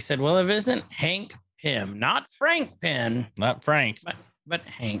Fury said, well, it isn't Hank Pym, not Frank Pym. Not Frank. But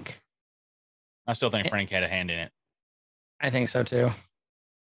Hank. I still think Frank had a hand in it. I think so too.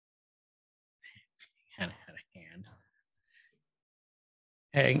 Had a hand.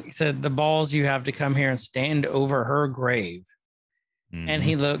 Hey, he said, the balls you have to come here and stand over her grave. And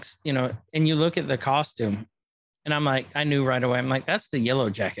he looks, and you look at the costume, and I'm like, I knew right away. I'm like, that's the Yellow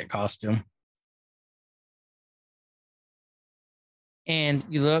Jacket costume. And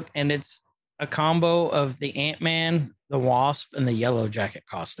you look, and it's a combo of the Ant-Man, the Wasp, and the Yellow Jacket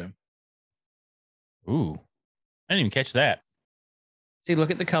costume. Ooh, I didn't even catch that. See,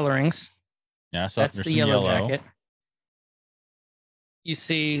 look at the colorings. Yeah, so That's the yellow jacket. You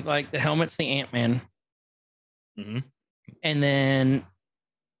see, like, the helmet's the Ant-Man. Mm-hmm. And then,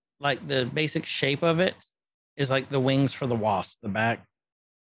 like, the basic shape of it is like the wings for the Wasp, the back.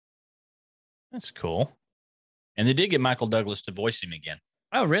 That's cool. And they did get Michael Douglas to voice him again.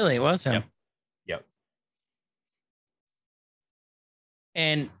 Oh, really? It was him. Yep.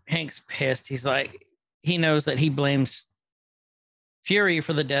 And Hank's pissed. He's like, he knows that he blames Fury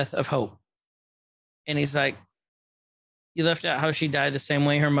for the death of Hope. And he's like, you left out how she died the same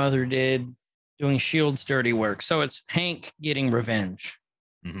way her mother did, doing S.H.I.E.L.D.'s dirty work. So it's Hank getting revenge.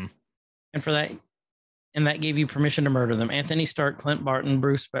 Mm-hmm. And for that, and that gave you permission to murder them. Anthony Stark, Clint Barton,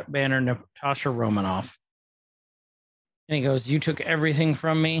 Bruce Banner, Natasha Romanoff. And he goes, you took everything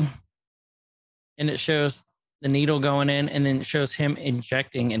from me. And it shows the needle going in, and then it shows him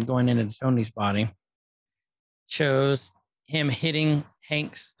injecting and going into Tony's body. Shows him hitting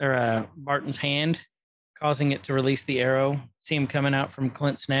Barton's hand, causing it to release the arrow. See him coming out from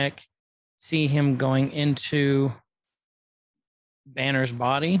Clint's neck. See him going into Banner's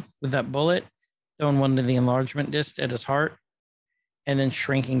body with that bullet, throwing one to the enlargement disc at his heart, and then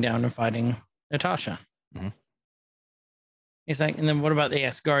shrinking down and fighting Natasha. Mm-hmm. He's like, and then what about the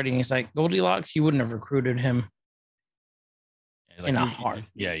Asgardian? He's like, Goldilocks, you wouldn't have recruited him in a heart.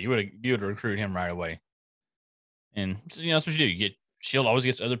 Yeah, you would recruit him right away. And that's what you do. You get S.H.I.E.L.D. always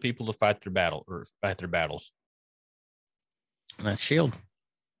gets other people to fight their battles. And that's S.H.I.E.L.D.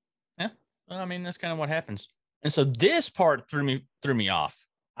 Yeah, well, I mean that's kind of what happens. And so this part threw me off.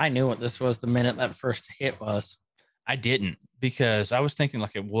 I knew what this was the minute that first hit was. I didn't, because I was thinking,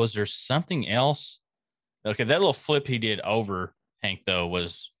 like, was there something else? Okay, that little flip he did over Hank, though,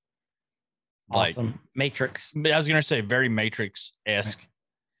 was awesome. Like Matrix. I was gonna say very Matrix-esque.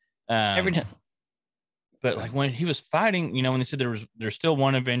 Every time. But like when he was fighting, when they said there's still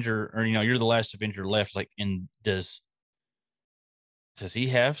one Avenger, or you're the last Avenger left, like, and does he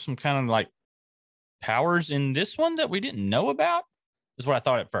have some kind of like powers in this one that we didn't know about? Is what I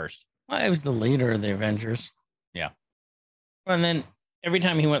thought at first. Well, he was the leader of the Avengers. Yeah. And then every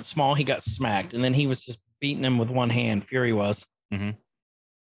time he went small, he got smacked, and then he was just beating him with one hand. Fury was. Mm-hmm.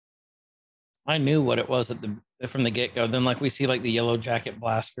 I knew what it was from the get-go. Then, like, we see like the Yellow Jacket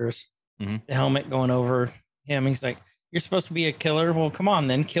blasters, mm-hmm. the helmet going over him. He's like, "You're supposed to be a killer. Well, come on,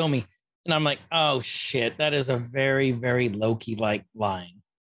 then kill me." And I'm like, "Oh shit, that is a very, very Loki-like line."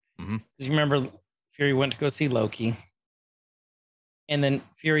 Mm-hmm. Because you remember, Fury went to go see Loki, and then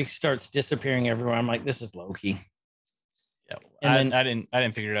Fury starts disappearing everywhere. I'm like, "This is Loki." Yeah, and I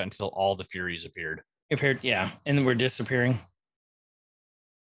didn't figure it out until all the Furies appeared. Yeah, and then we're disappearing.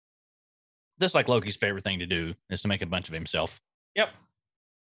 Just like Loki's favorite thing to do is to make a bunch of himself. Yep.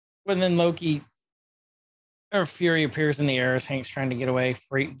 When then Fury appears in the air as Hank's trying to get away.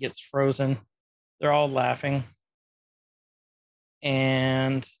 Freight gets frozen. They're all laughing.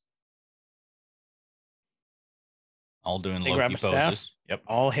 And all doing they Loki grab a poses. Staff. Yep.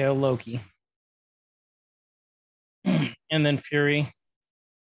 All hail Loki. And then Fury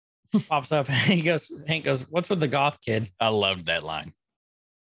pops up and Hank goes, "What's with the goth kid?" I loved that line.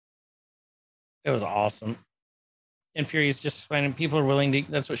 It was awesome. And Fury's just explaining people are willing to,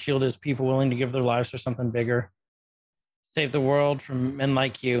 that's what S.H.I.E.L.D. is, people willing to give their lives for something bigger. Save the world from men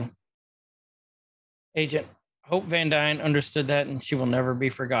like you. Agent Hope Van Dyne understood that, and she will never be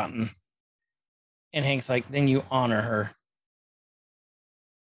forgotten. And Hank's like, then you honor her.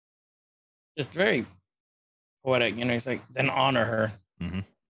 Just very poetic. He's like, then honor her. Mm-hmm.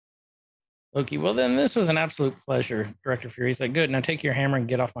 Loki, well, then this was an absolute pleasure. Director Fury's like, good, now take your hammer and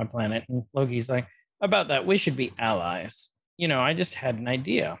get off my planet. And Loki's like, about that, we should be allies. I just had an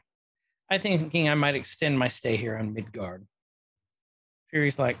idea. I'm thinking I might extend my stay here on Midgard.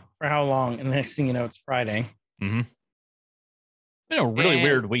 Fury's like, for how long? And the next thing you know, it's Friday. Mm-hmm. It's been a really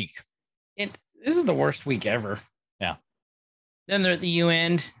weird week. This is the worst week ever. Yeah. Then they're at the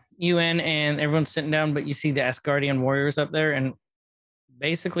UN, and everyone's sitting down, but you see the Asgardian warriors up there, and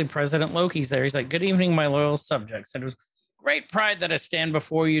basically President Loki's there. He's like, good evening, my loyal subjects. And it was great pride that I stand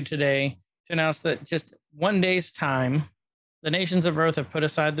before you today to announce that just one day's time, the nations of Earth have put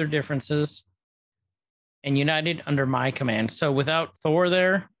aside their differences and united under my command. So without Thor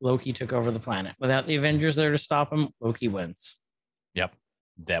there, Loki took over the planet. Without the Avengers there to stop him, Loki wins. Yep.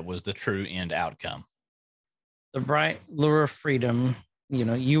 that was the true end outcome. The bright lure of freedom. You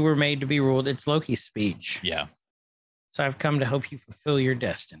know, you were made to be ruled. It's Loki's speech. Yeah. So I've come to help you fulfill your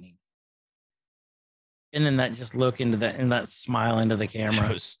destiny. And then that just look into that and that smile into the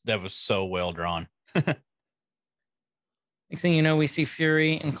camera. That was so well drawn. Next thing you know, we see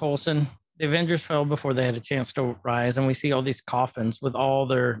Fury and Coulson. The Avengers fell before they had a chance to rise, and we see all these coffins with all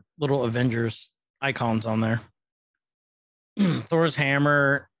their little Avengers icons on there. Thor's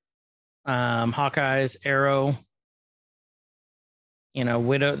hammer, Hawkeye's arrow, you know,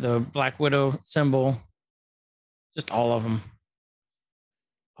 Widow, the Black Widow symbol, just all of them.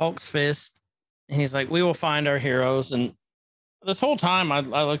 Hulk's fist, and he's like, "We will find our heroes." And this whole time, I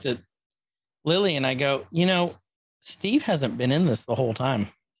looked at Lily and I go, "You know, Steve hasn't been in this the whole time."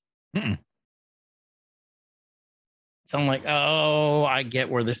 Mm-mm. So I'm like, "Oh, I get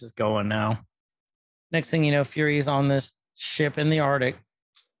where this is going now." Next thing you know, Fury's on this ship in the Arctic,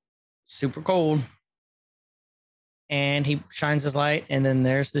 super cold, and he shines his light, and then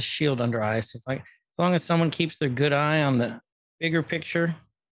there's the shield under ice. It's like, as long as someone keeps their good eye on the bigger picture,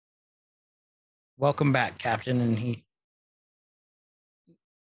 welcome back, Captain. And he,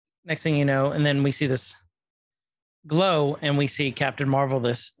 next thing you know, and then we see this glow, and we see Captain Marvel.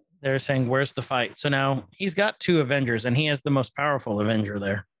 They're saying, "Where's the fight?" So now he's got two Avengers, and he has the most powerful Avenger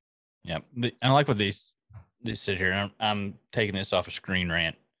there. Yeah, I like what these sit here. I'm taking this off a Screen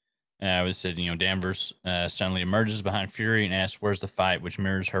Rant. It said, you know, Danvers suddenly emerges behind Fury and asks, "Where's the fight?" which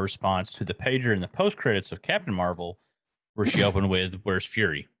mirrors her response to the pager in the post credits of Captain Marvel, where she opened with, "Where's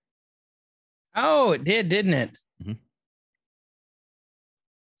Fury?" Oh, it did, didn't it? Mhm.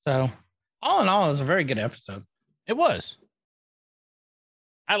 So, all in all, it was a very good episode. It was.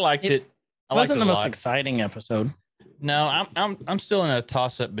 I liked it. I It liked wasn't it the a most lot. exciting episode. No, I'm still in a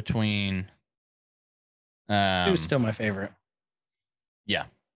toss up between. Two's still my favorite. Yeah.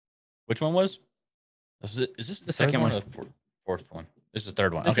 Which one was? Is this the second third one one. or the fourth one? This is the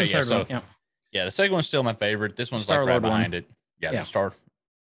third one. This Okay, is the yeah. third So one, yeah. yeah, the second one's still my favorite. This one's like right Star-Lord one. behind it. Yeah, Yeah. the Star.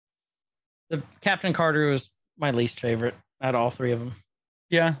 The Captain Carter was my least favorite out of all three of them.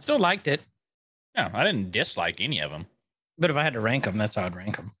 Yeah. Still liked it, No, I didn't dislike any of them. but if I had to rank them, that's how I'd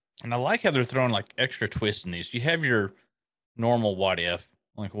rank them. And I like how they're throwing like extra twists in these. You have your normal what if,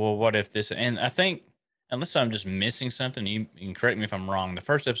 like, well, what if this? And I think, unless I'm just missing something, you can correct me if I'm wrong. The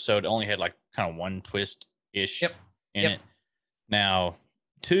first episode only had like kind of one twist ish Yep. in Yep. it. Now,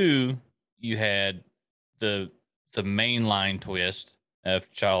 2, you had the mainline twist of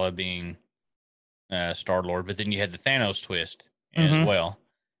T'Challa being Star-Lord, but then you had the Thanos twist as Mhm. well.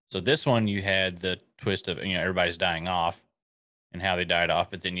 So this one, you had the twist of, you know, everybody's dying off and how they died off,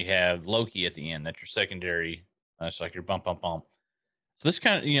 but then you have Loki at the end. That's your secondary. That's like your bump. So this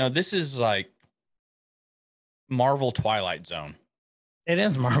kind of, you know, this is like Marvel Twilight Zone. It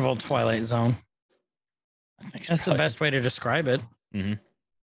is Marvel Twilight Zone. I think That's the best way to describe it. Mhm.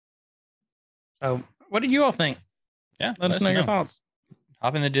 So, what did you all think? Yeah, Let us know your thoughts.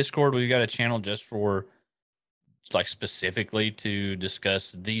 Hop in the Discord. We've got a channel just for, like, specifically to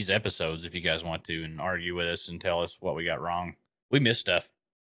discuss these episodes if you guys want to and argue with us and tell us what we got wrong. We miss stuff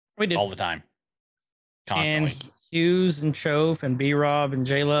We did. all the time. Constantly. And Hughes and Chove and B Rob and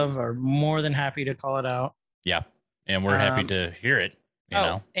J Love are more than happy to call it out. Yeah. And we're happy Um, to hear it. You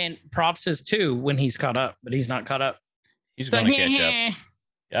know, and props is too when he's caught up, but he's not caught up. he's So, going to catch up.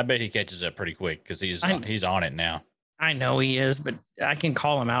 I bet he catches up pretty quick because he's on it now. I know he is, but I can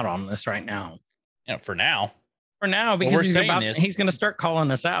call him out on this right now. You know, for now. For now, we're because saying this- he's going to start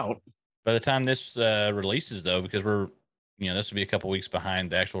calling us out. By the time this releases, though, because we're, you know, this will be a couple weeks behind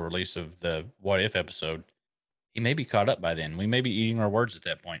the actual release of the What If episode. He may be caught up by then. We may be eating our words at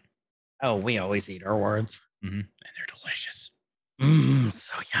that point. Oh, we always eat our words. Mm-hmm. And they're delicious.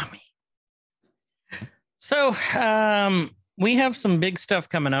 So yummy. So, we have some big stuff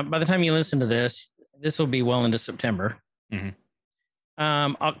coming up. By the time you listen to this will be well into September. Mhm.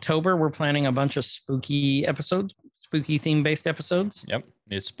 October, we're planning a bunch of spooky episodes, spooky theme-based episodes. Yep.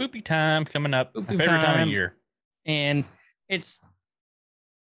 It's spoopy time coming up. My Spoopy favorite time time. of year. And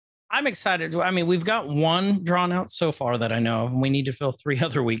I'm excited. I mean, we've got one drawn out so far that I know of, and we need to fill 3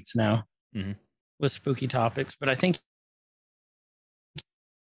 other weeks now Mhm. with spooky topics. But I think,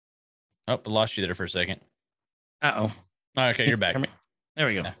 Oh, I lost you there for a second. oh, Okay, you're back. There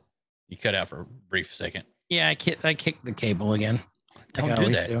we go. Yeah. You cut out for a brief second. Yeah, I kicked the cable again. Don't like I do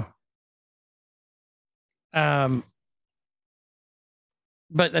always that. do.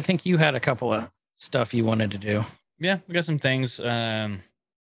 But I think you had a couple of stuff you wanted to do. Yeah, we got some things.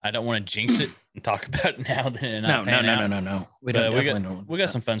 I don't want to jinx it and talk about it now. Then No. We don't. we Definitely got don't. we got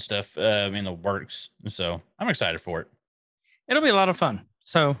some fun stuff in the works, so I'm excited for it. It'll be a lot of fun.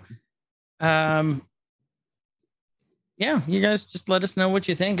 So, yeah, you guys just let us know what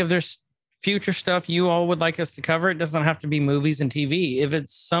you think. If there's future stuff you all would like us to cover, it doesn't have to be movies and TV. If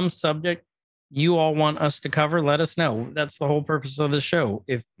it's some subject you all want us to cover, let us know. That's the whole purpose of the show.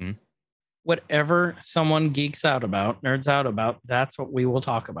 If whatever someone geeks out about, nerds out about, that's what we will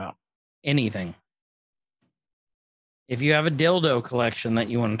talk about. Anything. If you have a dildo collection that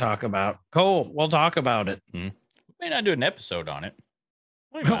you want to talk about, cool, we'll talk about it. We may not do an episode on it.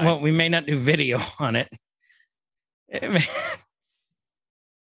 Well, we may not do video on it.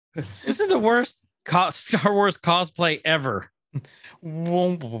 This is the worst Star Wars cosplay ever.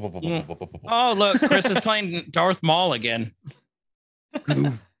 Oh, look, Chris is playing Darth Maul again.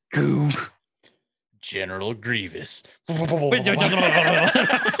 Goo. General Grievous.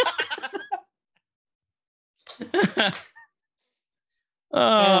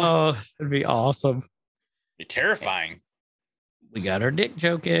 Oh, that'd be awesome. Be terrifying. We got our dick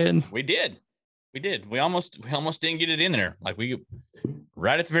joke in. We did. We almost didn't get it in there. Like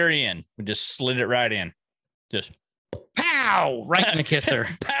right at the very end, we just slid it right in. Just pow, right in the kisser.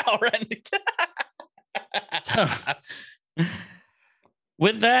 Pow, right in the So,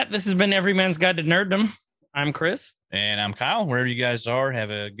 with that, this has been Every Man's Guide to Nerddom. I'm Chris. And I'm Kyle. Wherever you guys are, have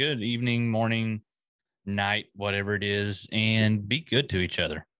a good evening, morning, night, whatever it is, and be good to each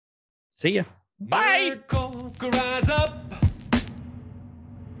other. See ya. Bye. Nerd Cork, rise up.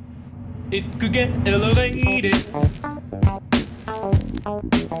 It could get elevated.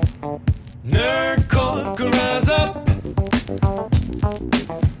 Nerd Cork, rise up.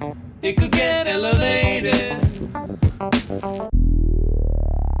 It could get